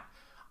I'm at.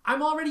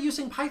 I'm already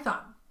using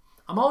Python.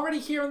 I'm already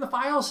here in the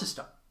file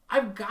system.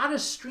 I've got a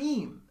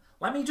stream.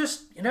 Let me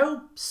just, you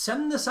know,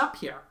 send this up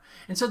here.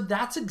 And so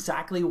that's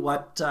exactly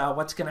what's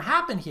going to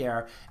happen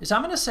here, is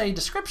I'm going to say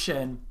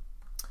description.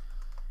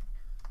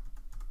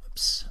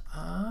 Oops.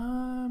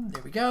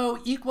 There we go,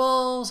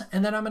 equals,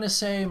 and then I'm going to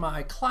say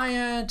my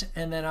client,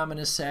 and then I'm going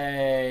to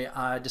say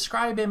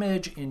describe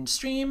image in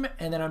stream,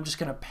 and then I'm just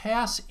going to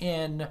pass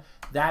in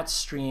that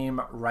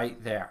stream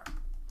right there.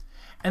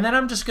 And then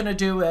I'm just going to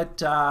do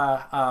what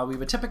we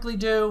would typically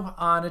do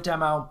on a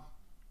demo,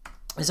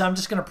 is I'm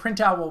just going to print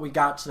out what we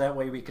got so that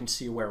way we can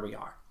see where we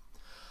are.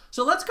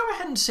 So let's go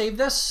ahead and save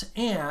this,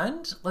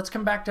 and let's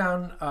come back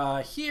down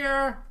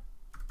here.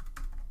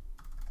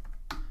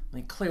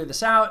 Let me clear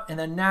this out, and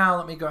then now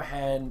let me go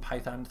ahead and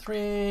Python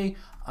 3,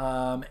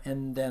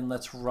 and then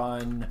let's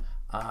run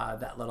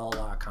that little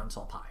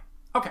console.py.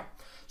 Okay,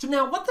 so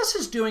now what this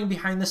is doing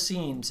behind the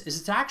scenes is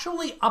it's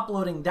actually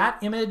uploading that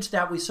image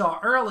that we saw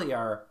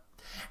earlier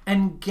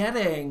and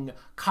getting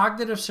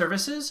Cognitive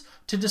Services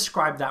to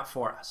describe that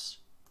for us.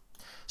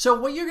 So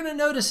what you're going to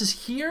notice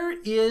is here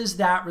is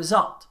that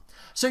result.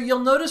 So you'll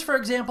notice, for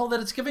example,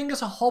 that it's giving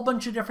us a whole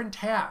bunch of different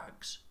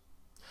tags.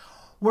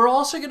 We're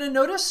also going to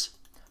notice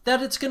that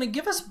it's going to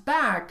give us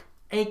back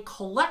a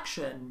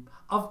collection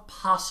of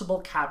possible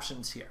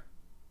captions here.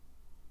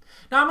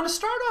 Now I'm going to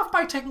start off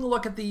by taking a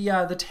look at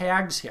the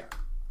tags here.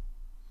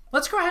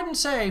 Let's go ahead and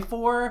say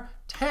for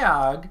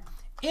tag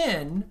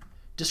in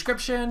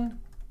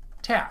description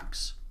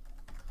tags.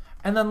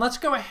 And then let's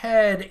go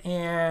ahead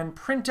and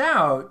print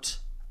out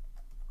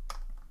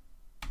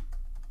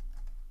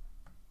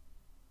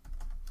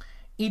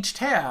each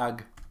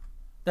tag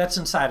that's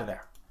inside of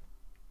there.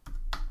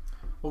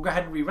 We'll go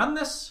ahead and rerun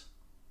this.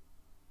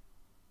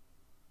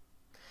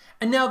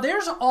 And now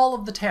there's all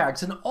of the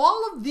tags, and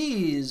all of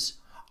these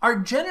are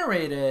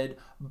generated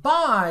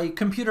by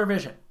computer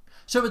vision.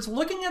 So it's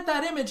looking at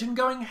that image and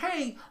going,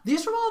 hey,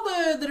 these are all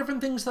the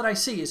different things that I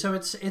see. So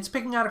it's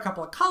picking out a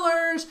couple of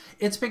colors,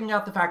 it's picking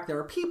out the fact there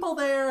are people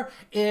there,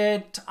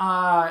 it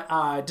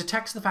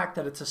detects the fact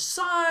that it's a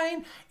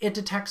sign, it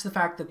detects the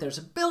fact that there's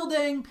a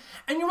building,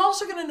 and you're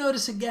also going to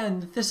notice again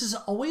that this is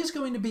always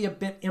going to be a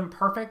bit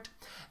imperfect,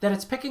 that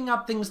it's picking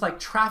up things like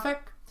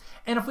traffic,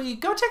 And if we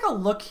go take a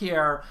look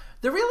here,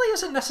 there really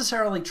isn't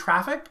necessarily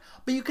traffic,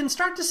 but you can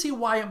start to see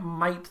why it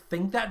might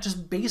think that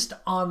just based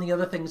on the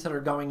other things that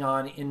are going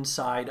on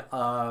inside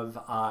of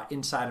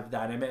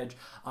that image.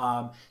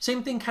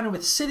 Same thing kind of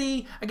with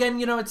city. Again,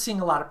 you know, it's seeing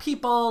a lot of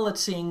people,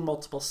 it's seeing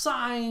multiple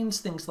signs,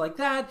 things like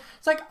that.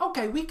 It's like,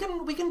 okay, we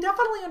can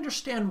definitely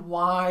understand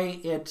why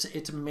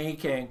it's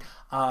making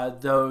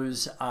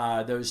those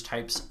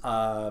types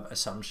of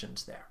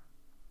assumptions there.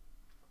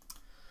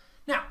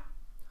 Now,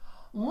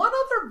 one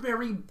other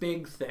very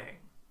big thing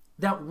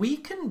that we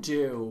can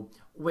do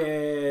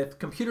with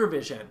computer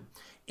vision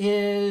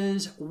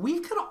is we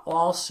could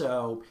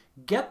also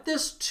get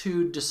this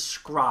to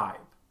describe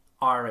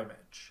our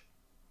image.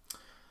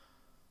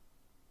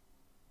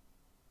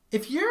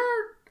 If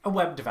you're a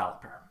web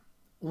developer,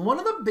 one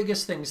of the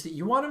biggest things that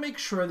you want to make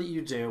sure that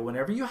you do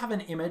whenever you have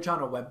an image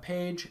on a web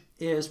page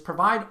is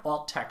provide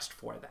alt text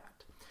for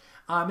that.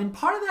 And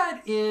part of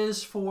that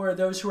is for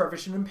those who are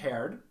vision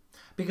impaired,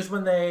 because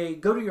when they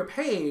go to your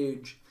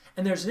page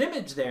and there's an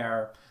image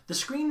there, the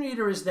screen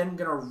reader is then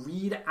going to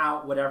read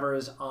out whatever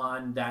is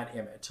on that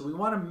image. So we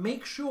want to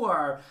make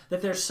sure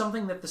that there's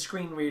something that the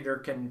screen reader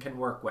can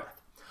work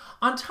with.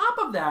 On top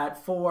of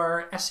that,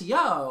 for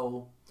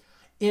SEO,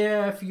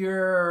 if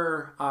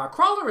your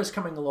crawler is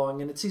coming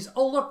along and it sees,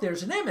 oh, look,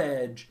 there's an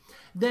image,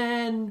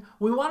 then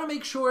we want to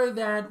make sure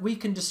that we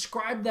can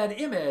describe that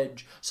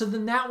image. So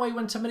then that way,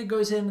 when somebody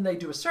goes in and they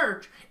do a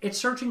search, it's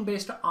searching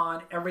based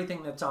on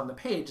everything that's on the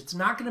page. It's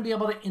not going to be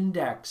able to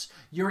index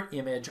your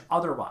image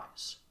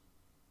otherwise.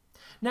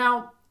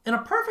 Now, in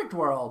a perfect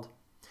world,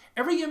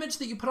 every image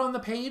that you put on the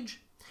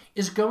page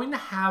is going to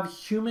have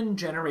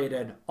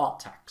human-generated alt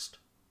text.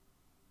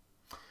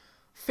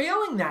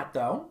 Failing that,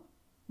 though,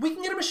 we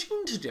can get a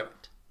machine to do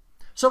it.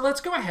 So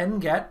let's go ahead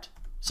and get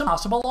some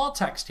possible alt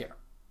text here.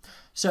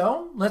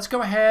 So let's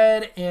go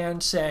ahead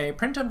and say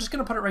print. I'm just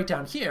going to put it right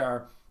down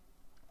here,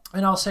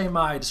 and I'll say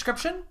my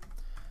description.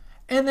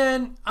 And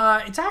then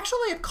it's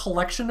actually a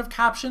collection of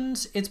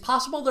captions. It's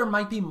possible there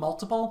might be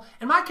multiple.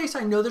 In my case,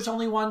 I know there's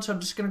only one, so I'm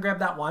just going to grab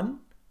that one.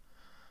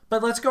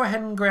 But let's go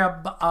ahead and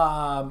grab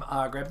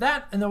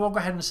that, and then we'll go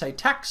ahead and say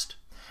text,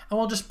 and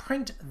we'll just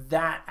print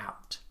that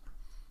out.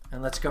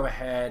 And let's go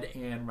ahead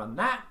and run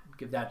that.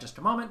 Give that just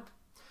a moment.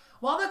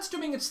 While that's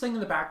doing its thing in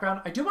the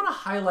background, I do want to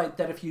highlight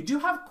that if you do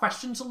have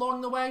questions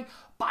along the way,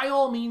 by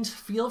all means,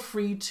 feel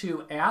free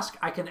to ask.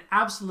 I can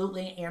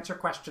absolutely answer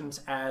questions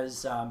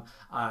as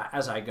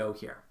I go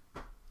here.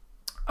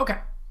 Okay,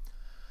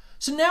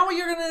 so now what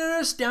you're going to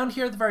notice down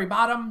here at the very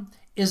bottom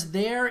is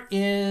there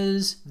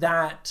is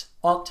that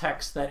alt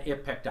text that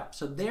it picked up.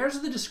 So there's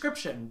the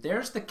description,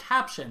 there's the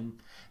caption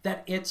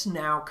that it's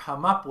now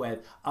come up with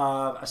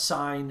of a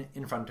sign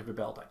in front of a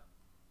building.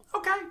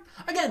 Okay,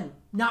 again,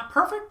 not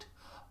perfect,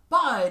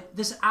 but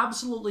this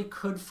absolutely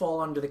could fall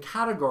under the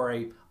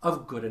category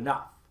of good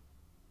enough.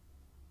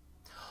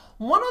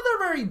 One other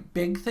very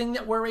big thing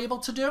that we're able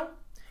to do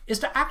is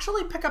to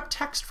actually pick up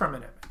text from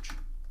an image.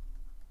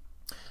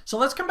 So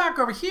let's come back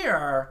over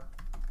here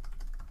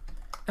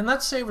and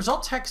let's say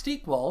result text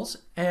equals,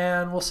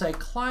 and we'll say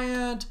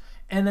client,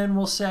 and then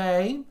we'll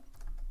say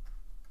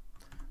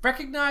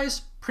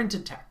recognize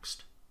printed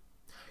text.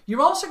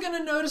 You're also going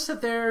to notice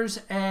that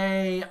there's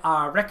a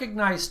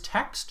recognize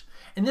text,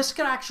 and this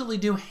can actually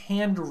do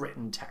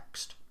handwritten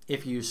text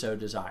if you so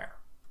desire.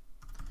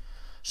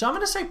 So I'm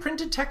going to say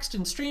printed text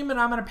in stream, and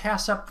I'm going to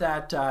pass up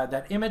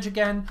that image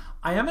again.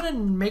 I am going to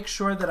make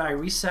sure that I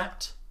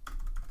reset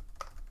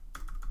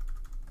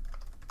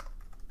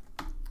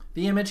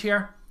the image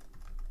here.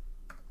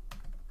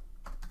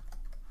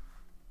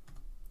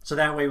 So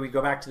that way we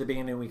go back to the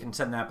beginning and we can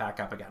send that back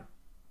up again.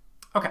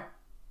 Okay.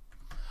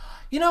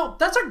 You know,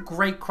 that's a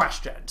great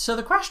question. So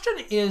the question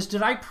is,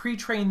 did I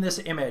pre-train this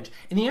image?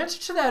 And the answer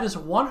to that is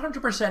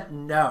 100%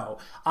 no.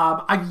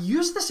 I've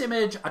used this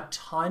image a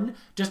ton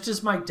just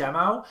as my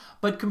demo,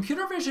 but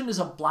computer vision is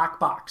a black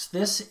box.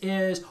 This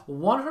is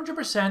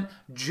 100%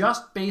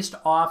 just based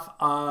off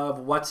of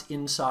what's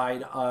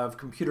inside of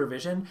computer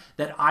vision,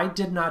 that I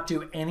did not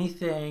do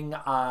anything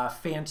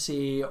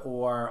fancy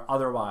or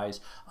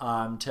otherwise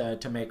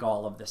to make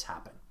all of this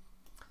happen.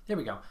 There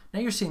we go. Now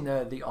you're seeing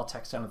the alt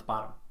text down at the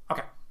bottom.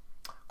 Okay.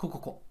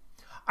 Cool.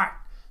 All right,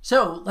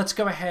 so let's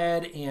go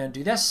ahead and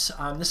do this.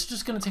 This is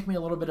just going to take me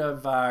a little bit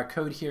of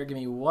code here. Give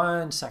me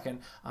 1 second.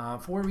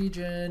 For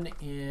region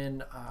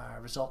in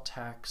result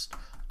text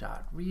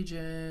dot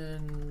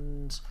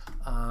regions,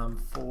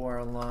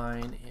 for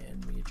line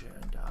in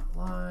region dot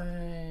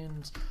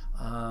lines.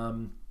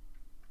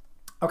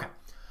 Okay,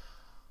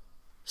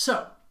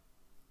 so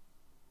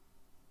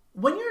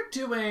when you're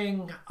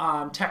doing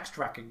text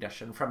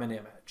recognition from an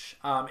image,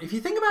 if you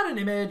think about an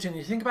image and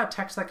you think about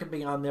text that could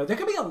be on there, there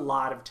could be a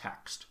lot of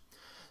text.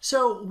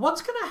 So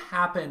what's going to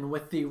happen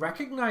with the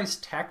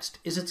recognized text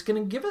is it's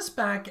going to give us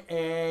back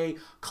a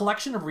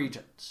collection of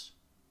regions.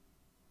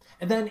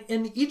 And then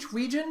in each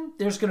region,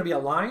 there's going to be a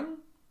line.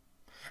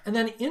 And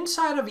then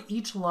inside of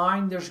each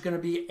line, there's going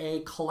to be a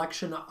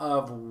collection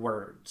of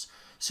words.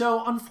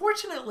 So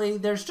unfortunately,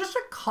 there's just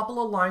a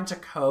couple of lines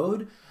of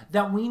code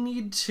that we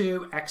need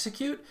to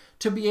execute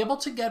to be able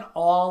to get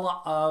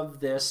all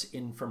of this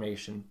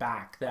information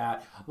back.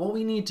 That what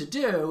we need to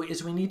do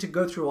is we need to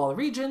go through all the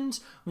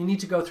regions, we need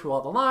to go through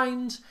all the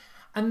lines,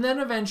 and then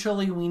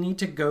eventually we need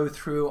to go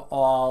through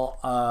all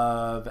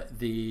of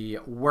the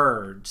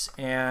words.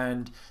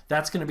 And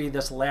that's going to be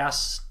this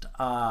last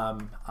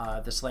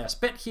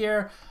bit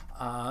here.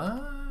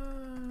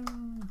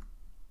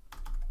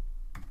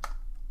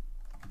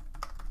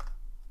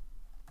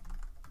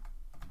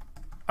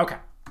 Okay,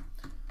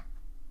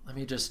 let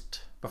me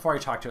just, before I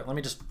talk to it, let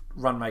me just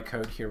run my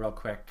code here real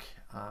quick,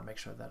 make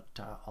sure that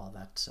all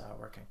that's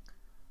working.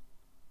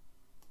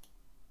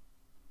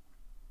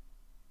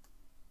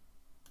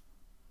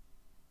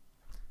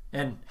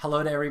 And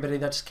hello to everybody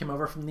that just came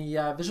over from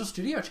the Visual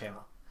Studio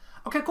channel.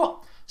 Okay,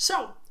 cool.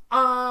 So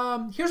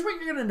here's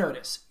what you're gonna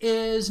notice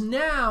is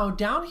now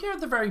down here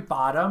at the very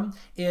bottom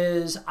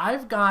is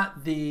I've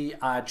got the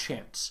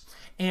chants.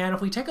 And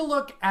if we take a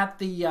look at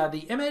the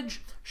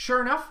image,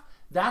 sure enough,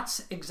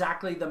 that's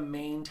exactly the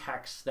main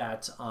text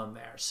that's on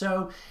there.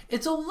 So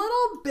it's a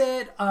little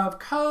bit of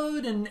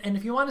code, and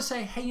if you want to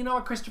say, hey, you know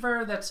what,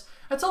 Christopher, that's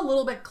a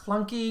little bit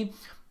clunky,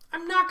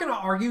 I'm not going to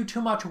argue too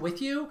much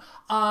with you,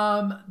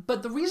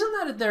 but the reason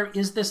that there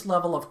is this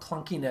level of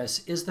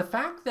clunkiness is the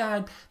fact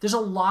that there's a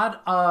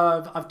lot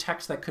of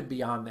text that could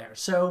be on there.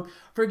 So,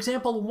 for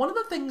example, one of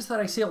the things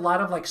that I see a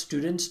lot of like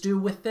students do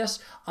with this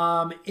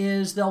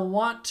is they'll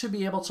want to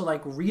be able to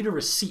like read a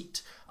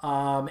receipt.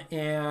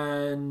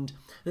 And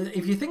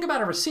if you think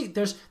about a receipt,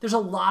 there's a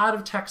lot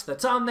of text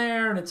that's on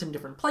there and it's in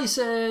different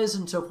places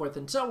and so forth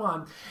and so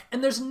on.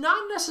 And there's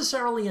not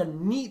necessarily a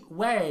neat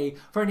way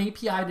for an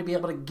API to be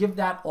able to give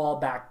that all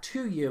back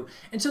to you.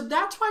 And so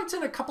that's why it's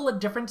in a couple of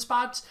different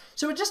spots.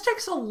 So it just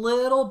takes a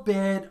little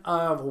bit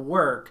of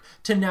work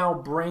to now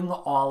bring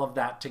all of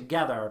that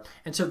together.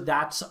 And so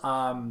that's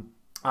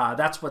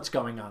what's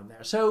going on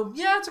there. So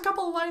yeah, it's a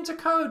couple of lines of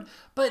code,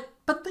 but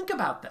think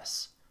about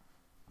this.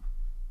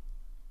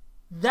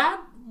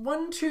 That 4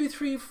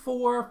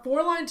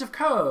 lines of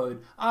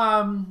code,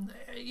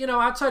 you know,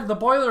 outside of the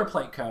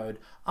boilerplate code,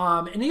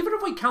 and even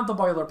if we count the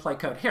boilerplate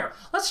code here,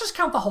 let's just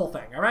count the whole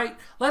thing. All right,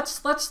 let's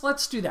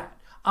do that.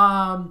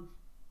 I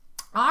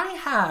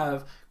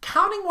have,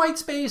 counting white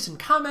space and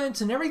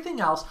comments and everything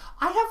else,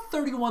 I have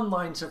 31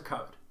 lines of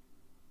code.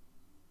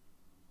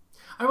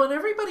 I want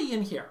everybody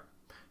in here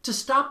to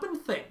stop and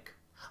think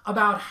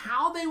about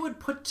how they would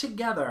put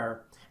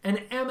together an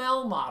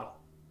ML model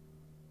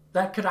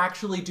that could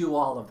actually do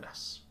all of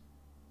this.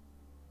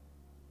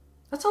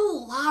 That's a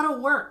lot of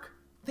work.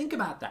 Think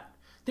about that.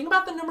 Think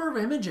about the number of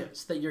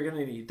images that you're going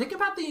to need. Think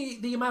about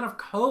the amount of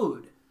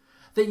code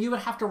that you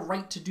would have to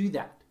write to do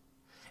that.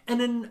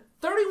 And in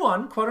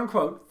 31, quote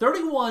unquote,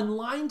 31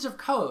 lines of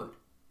code,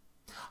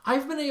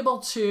 I've been able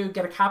to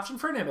get a caption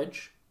for an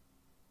image.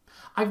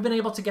 I've been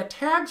able to get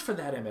tags for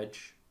that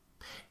image.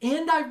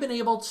 And I've been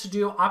able to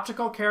do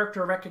optical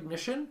character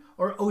recognition,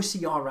 or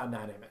OCR, on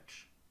that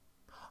image.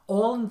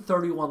 All in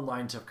 31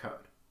 lines of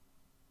code.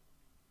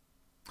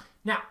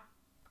 Now,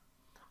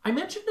 I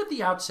mentioned at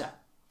the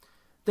outset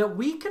that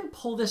we can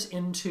pull this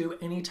into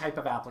any type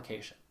of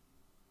application.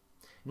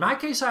 In my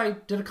case, I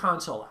did a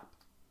console app.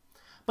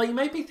 But you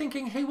might be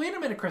thinking, hey, wait a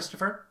minute,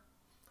 Christopher.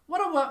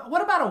 What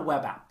about a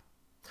web app?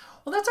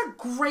 Well, that's a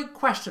great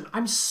question.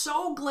 I'm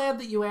so glad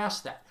that you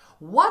asked that.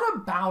 What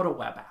about a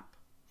web app?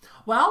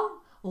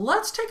 Well,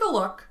 let's take a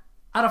look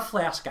at a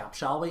Flask app,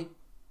 shall we?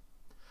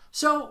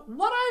 So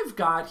what I've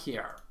got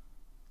here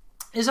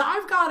is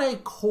I've got a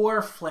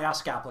core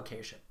Flask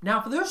application. Now,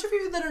 for those of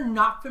you that are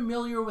not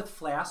familiar with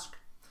Flask,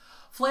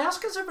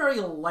 Flask is a very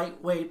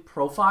lightweight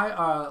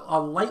a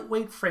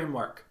lightweight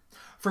framework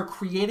for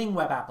creating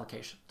web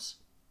applications.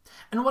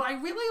 And what I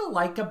really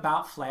like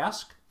about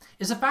Flask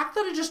is the fact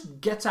that it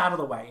just gets out of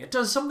the way. It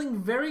does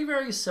something very,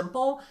 very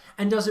simple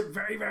and does it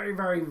very, very,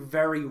 very,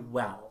 very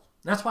well.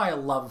 That's why I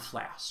love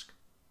Flask.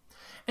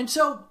 And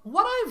so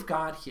what I've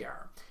got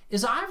here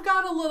is I've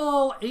got a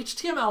little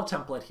HTML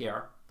template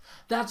here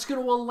that's going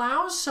to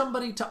allow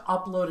somebody to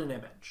upload an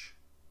image.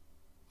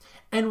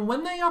 And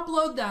when they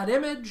upload that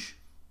image,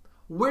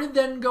 we're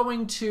then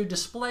going to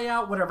display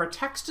out whatever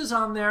text is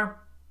on there,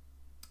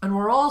 and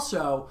we're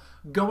also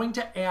going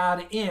to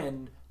add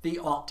in the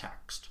alt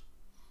text.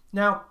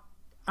 Now,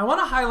 I want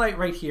to highlight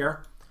right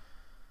here,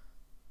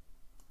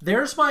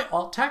 there's my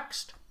alt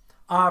text.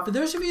 For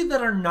those of you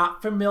that are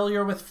not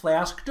familiar with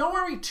Flask, don't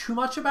worry too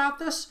much about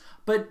this,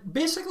 but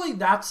basically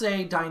that's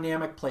a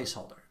dynamic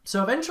placeholder.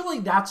 So eventually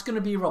that's going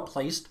to be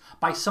replaced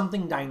by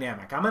something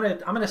dynamic. I'm going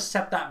to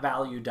set that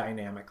value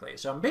dynamically.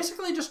 So I'm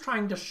basically just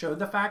trying to show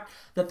the fact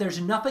that there's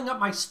nothing up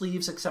my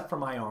sleeves except for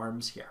my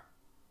arms here.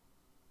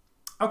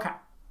 Okay.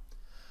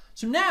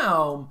 So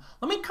now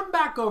let me come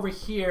back over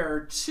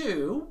here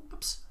to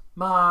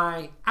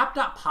my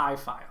app.py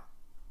file.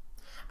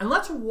 And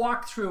let's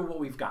walk through what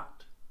we've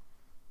got.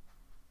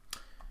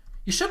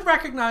 You should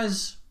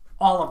recognize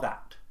all of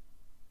that.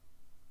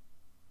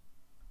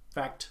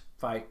 In fact,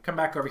 if I come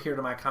back over here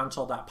to my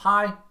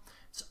console.py,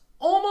 it's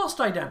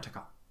almost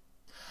identical.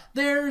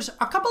 There's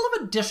a couple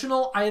of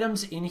additional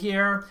items in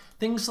here,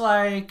 things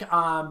like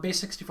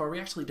base64.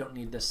 We actually don't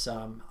need this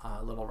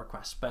little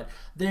request, but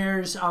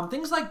there's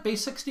things like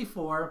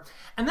base64,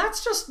 and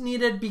that's just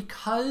needed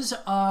because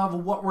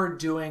of what we're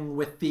doing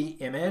with the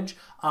image.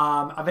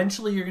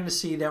 Eventually, you're going to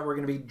see that we're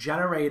going to be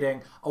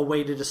generating a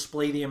way to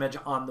display the image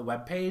on the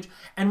web page,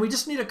 and we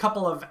just need a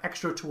couple of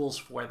extra tools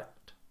for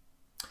that.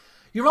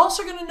 You're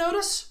also going to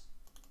notice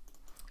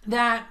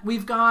that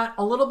we've got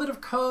a little bit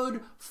of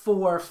code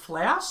for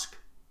Flask.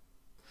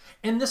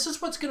 And this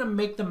is what's going to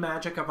make the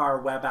magic of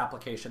our web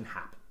application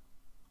happen.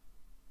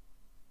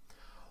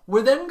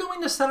 We're then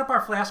going to set up our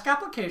Flask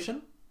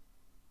application,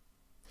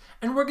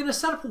 and we're going to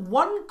set up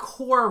one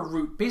core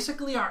route,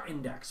 basically our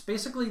index.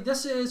 Basically,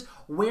 this is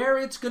where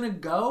it's going to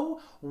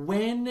go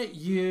when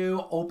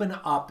you open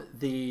up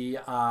the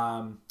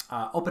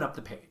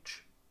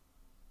page.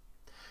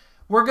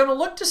 We're going to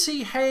look to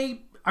see,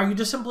 hey, are you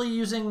just simply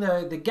using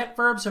the get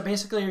verb? So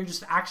basically, you're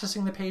just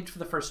accessing the page for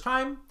the first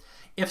time.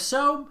 If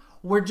so,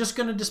 we're just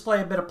going to display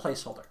a bit of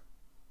placeholder.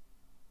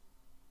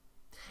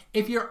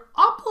 If you're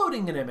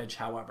uploading an image,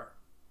 however,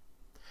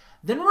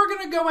 then we're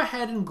going to go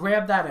ahead and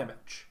grab that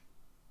image.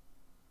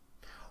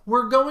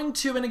 We're going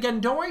to, and again,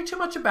 don't worry too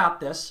much about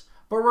this,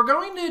 but we're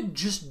going to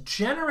just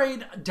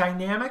generate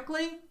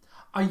dynamically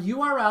a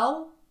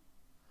URL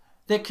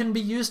that can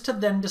be used to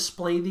then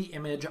display the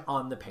image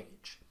on the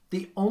page.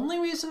 The only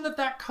reason that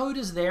that code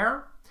is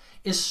there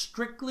is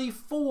strictly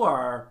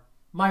for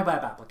my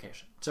web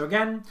application. So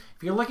again,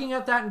 if you're looking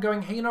at that and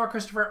going, hey, you know what,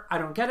 Christopher, I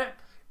don't get it,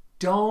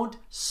 don't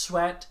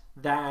sweat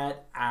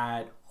that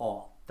at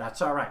all.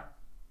 That's all right.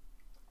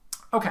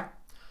 Okay,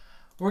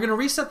 we're going to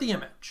reset the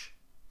image.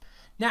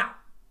 Now,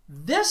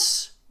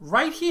 this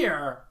right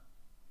here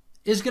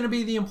is going to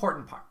be the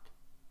important part.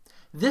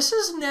 This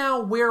is now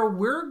where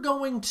we're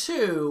going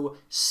to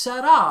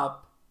set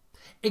up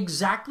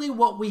exactly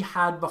what we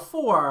had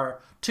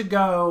before to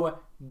go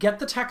get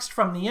the text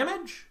from the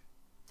image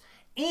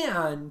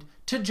and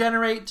to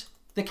generate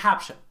the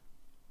caption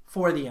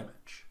for the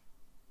image.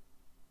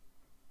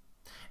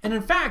 And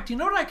in fact, you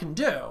know what I can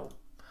do?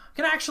 I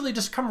can actually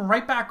just come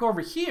right back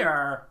over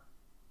here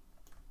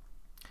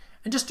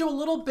and just do a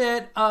little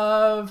bit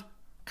of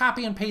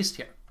copy and paste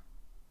here.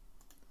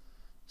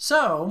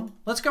 So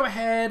let's go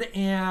ahead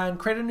and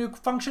create a new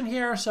function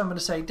here. So I'm going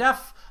to say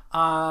def,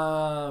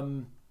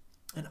 and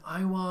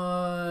I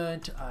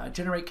want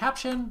generate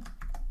caption,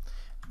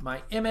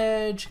 my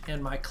image,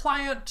 and my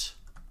client.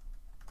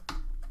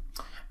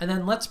 And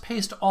then let's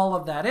paste all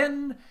of that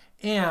in.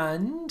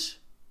 And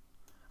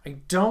I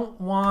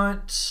don't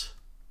want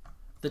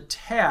the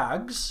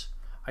tags.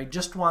 I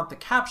just want the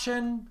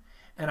caption.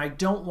 And I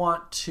don't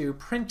want to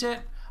print it.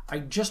 I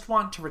just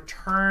want to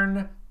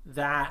return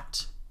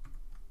that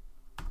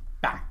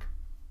back.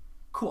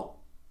 Cool.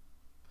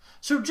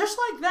 So just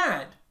like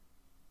that,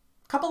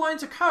 a couple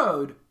lines of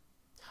code,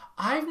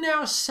 I've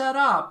now set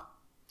up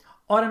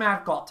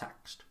automatic alt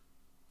text,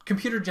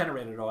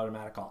 computer-generated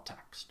automatic alt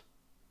text.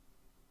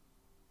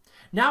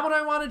 Now what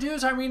I want to do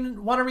is I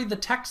want to read the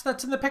text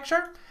that's in the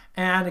picture.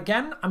 And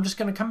again, I'm just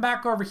going to come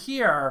back over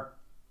here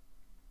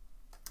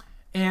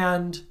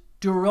and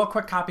do a real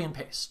quick copy and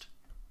paste.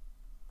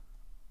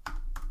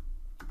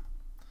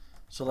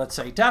 So let's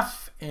say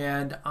def,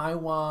 and I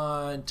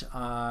want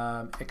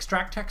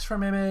extract text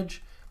from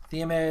image,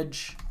 the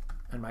image,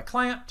 and my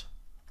client.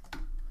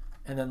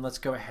 And then let's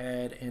go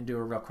ahead and do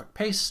a real quick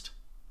paste.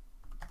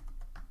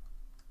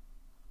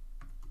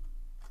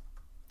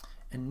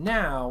 And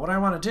now what I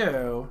want to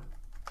do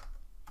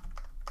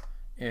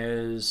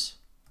is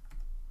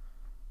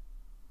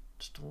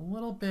just a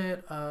little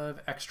bit of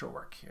extra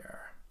work here.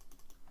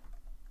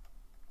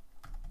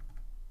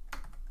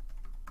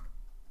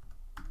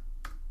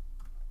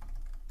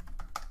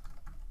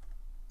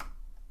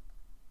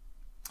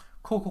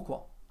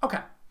 Cool. Okay,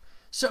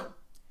 so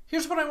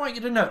here's what I want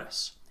you to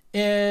notice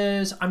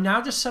is I'm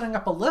now just setting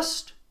up a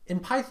list in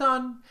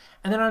Python,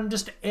 and then I'm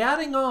just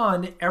adding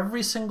on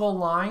every single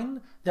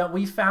line that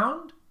we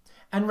found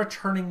and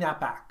returning that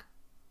back.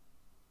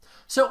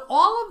 So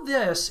all of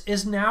this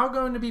is now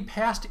going to be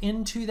passed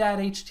into that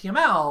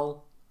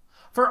HTML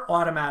for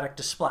automatic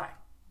display.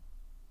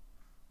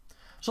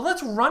 So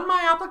let's run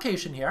my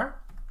application here.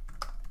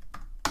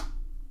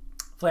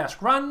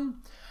 Flask run.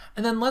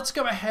 And then let's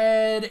go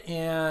ahead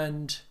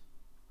and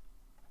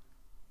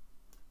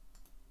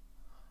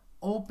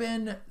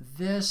open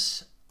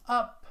this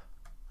up.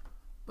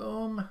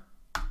 Boom.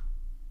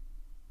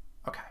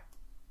 Okay.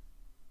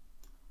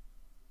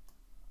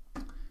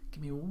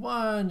 Give me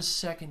 1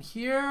 second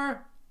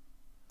here.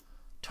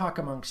 Talk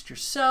amongst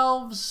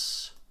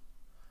yourselves.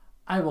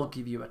 I will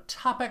give you a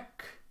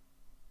topic.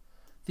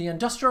 The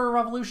Industrial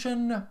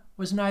Revolution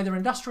was neither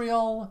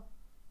industrial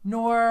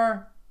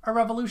nor a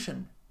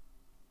revolution.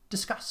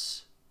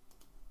 Discuss.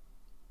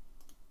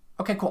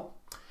 Okay, cool.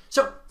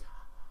 So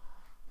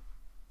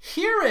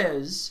here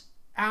is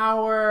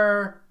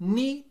our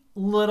neat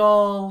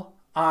little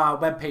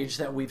web page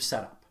that we've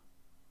set up.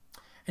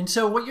 And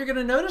so what you're going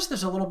to notice,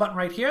 there's a little button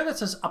right here that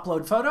says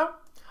upload photo.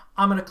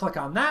 I'm going to click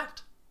on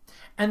that.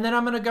 And then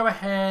I'm going to go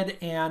ahead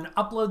and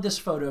upload this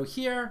photo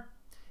here,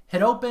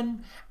 hit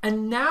open.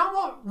 And now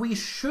what we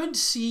should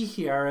see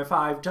here, if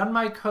I've done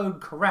my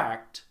code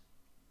correct,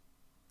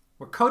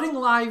 we're coding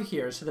live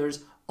here, so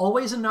there's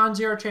always a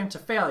non-zero chance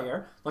of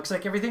failure. Looks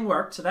like everything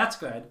worked, so that's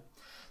good.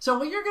 So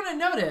what you're going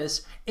to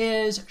notice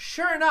is,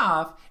 sure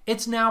enough,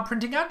 it's now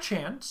printing out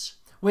chance,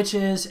 which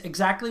is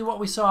exactly what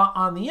we saw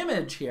on the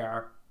image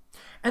here.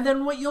 And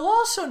then what you'll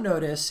also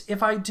notice,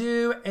 if I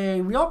do a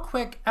real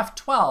quick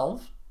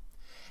F12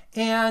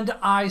 and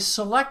I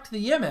select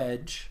the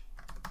image,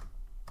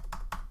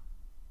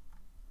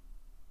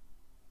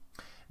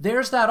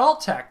 there's that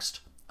alt text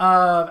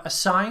of a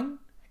sign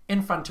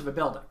in front of a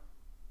building.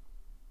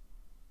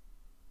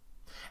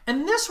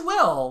 And this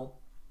will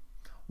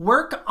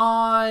work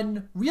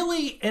on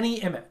really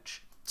any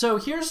image. So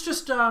here's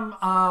just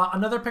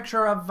another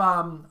picture of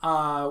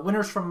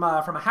winners from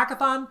a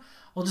hackathon.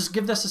 We'll just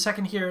give this a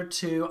second here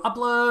to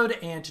upload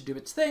and to do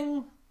its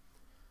thing.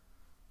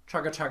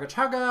 Chugga, chugga,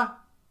 chugga.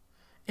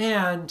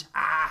 And,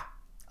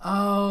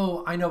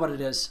 oh, I know what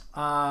it is.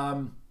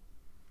 The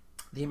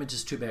image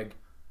is too big.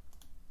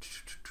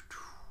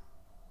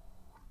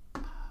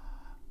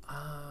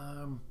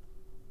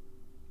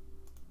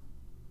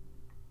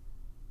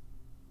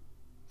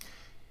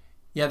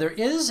 Yeah, there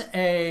is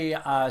a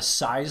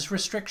size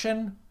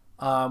restriction,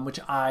 which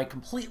I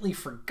completely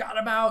forgot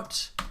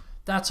about.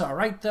 That's all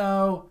right,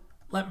 though.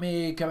 Let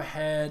me go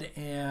ahead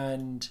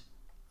and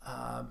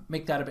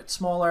make that a bit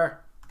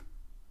smaller.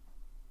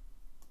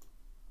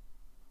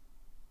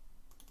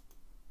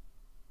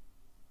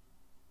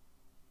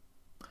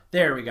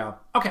 There we go.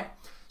 Okay,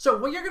 so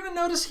what you're going to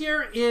notice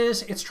here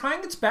is it's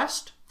trying its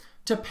best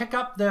to pick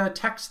up the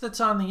text that's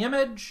on the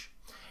image,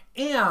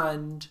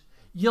 and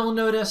you'll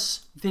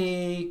notice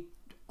the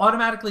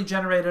automatically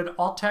generated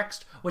alt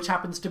text, which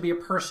happens to be a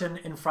person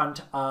in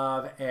front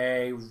of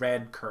a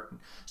red curtain.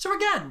 So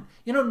again,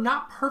 you know,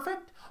 not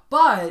perfect,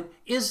 but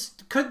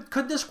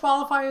could this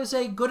qualify as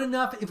a good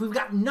enough? If we've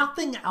got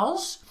nothing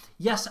else,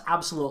 yes,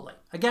 absolutely.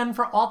 Again,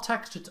 for alt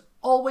text, it's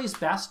always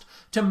best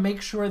to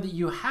make sure that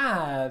you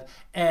have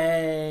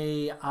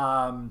a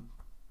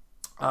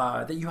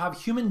that you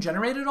have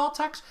human-generated alt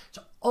text. It's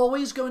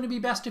always going to be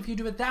best if you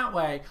do it that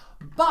way.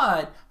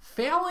 But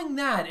failing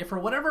that, if for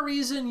whatever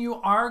reason you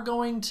are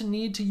going to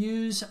need to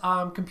use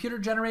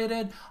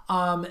computer-generated,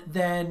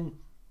 then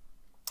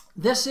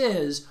this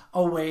is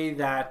a way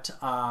that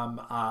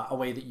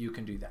you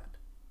can do that.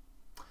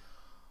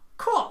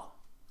 Cool.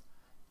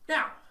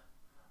 Now,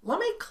 let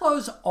me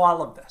close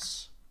all of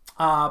this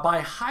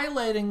by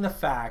highlighting the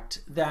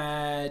fact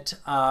that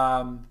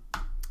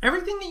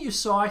everything that you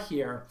saw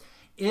here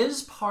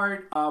is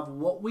part of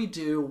what we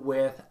do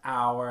with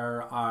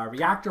our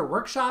reactor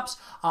workshops.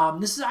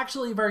 This is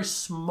actually a very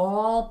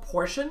small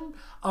portion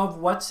of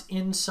what's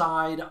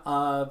inside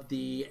of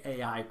the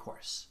AI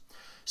course.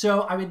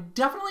 So I would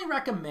definitely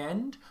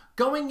recommend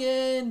going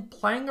in,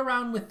 playing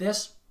around with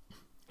this,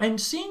 and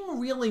seeing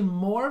really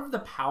more of the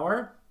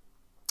power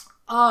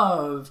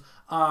of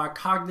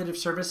cognitive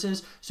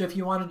services. So if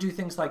you want to do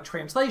things like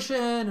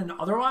translation and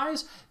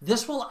otherwise,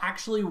 this will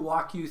actually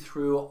walk you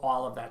through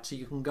all of that. So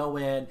you can go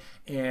in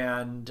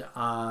and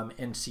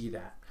see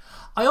that.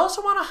 I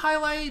also want to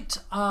highlight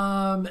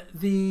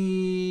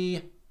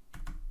the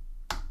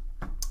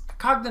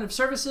cognitive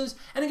services.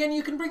 And again,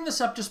 you can bring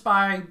this up just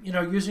by, you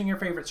know, using your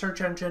favorite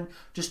search engine,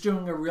 just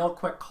doing a real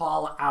quick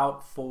call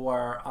out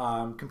for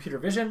computer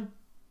vision.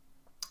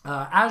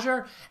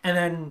 Azure, and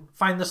then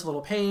find this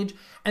little page.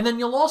 And then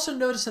you'll also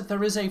notice that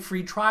there is a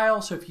free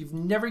trial. So if you've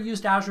never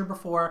used Azure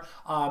before,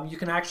 you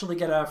can actually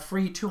get a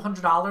free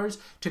 $200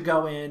 to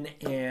go in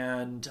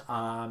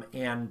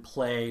and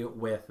play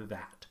with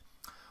that.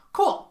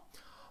 Cool.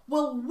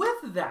 Well,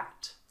 with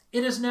that,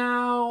 it is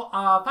now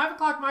 5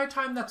 o'clock my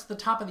time. That's the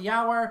top of the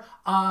hour.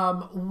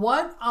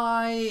 What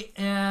I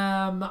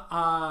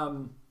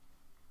am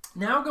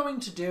now going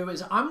to do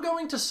is I'm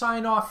going to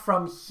sign off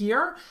from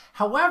here.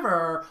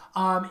 However,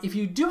 if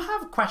you do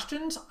have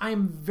questions,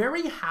 I'm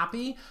very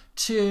happy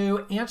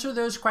to answer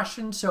those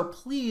questions. So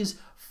please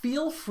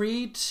feel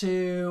free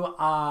to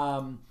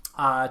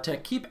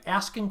keep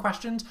asking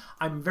questions.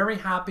 I'm very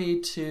happy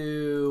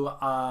to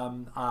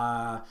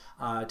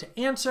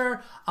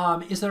answer.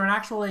 Is there an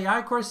actual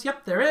AI course?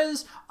 Yep, there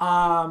is.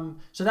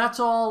 So that's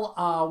all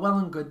well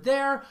and good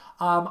there.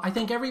 I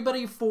thank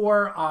everybody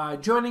for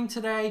joining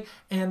today.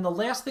 And the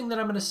last thing that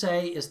I'm going to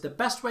say is the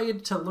best way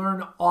to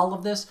learn all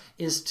of this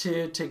is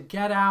to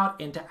get out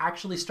and to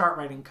actually start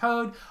writing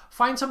code.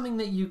 Find something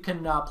that you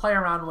can play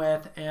around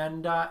with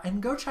and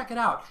go check it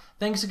out.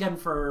 Thanks again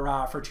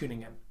for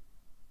tuning in.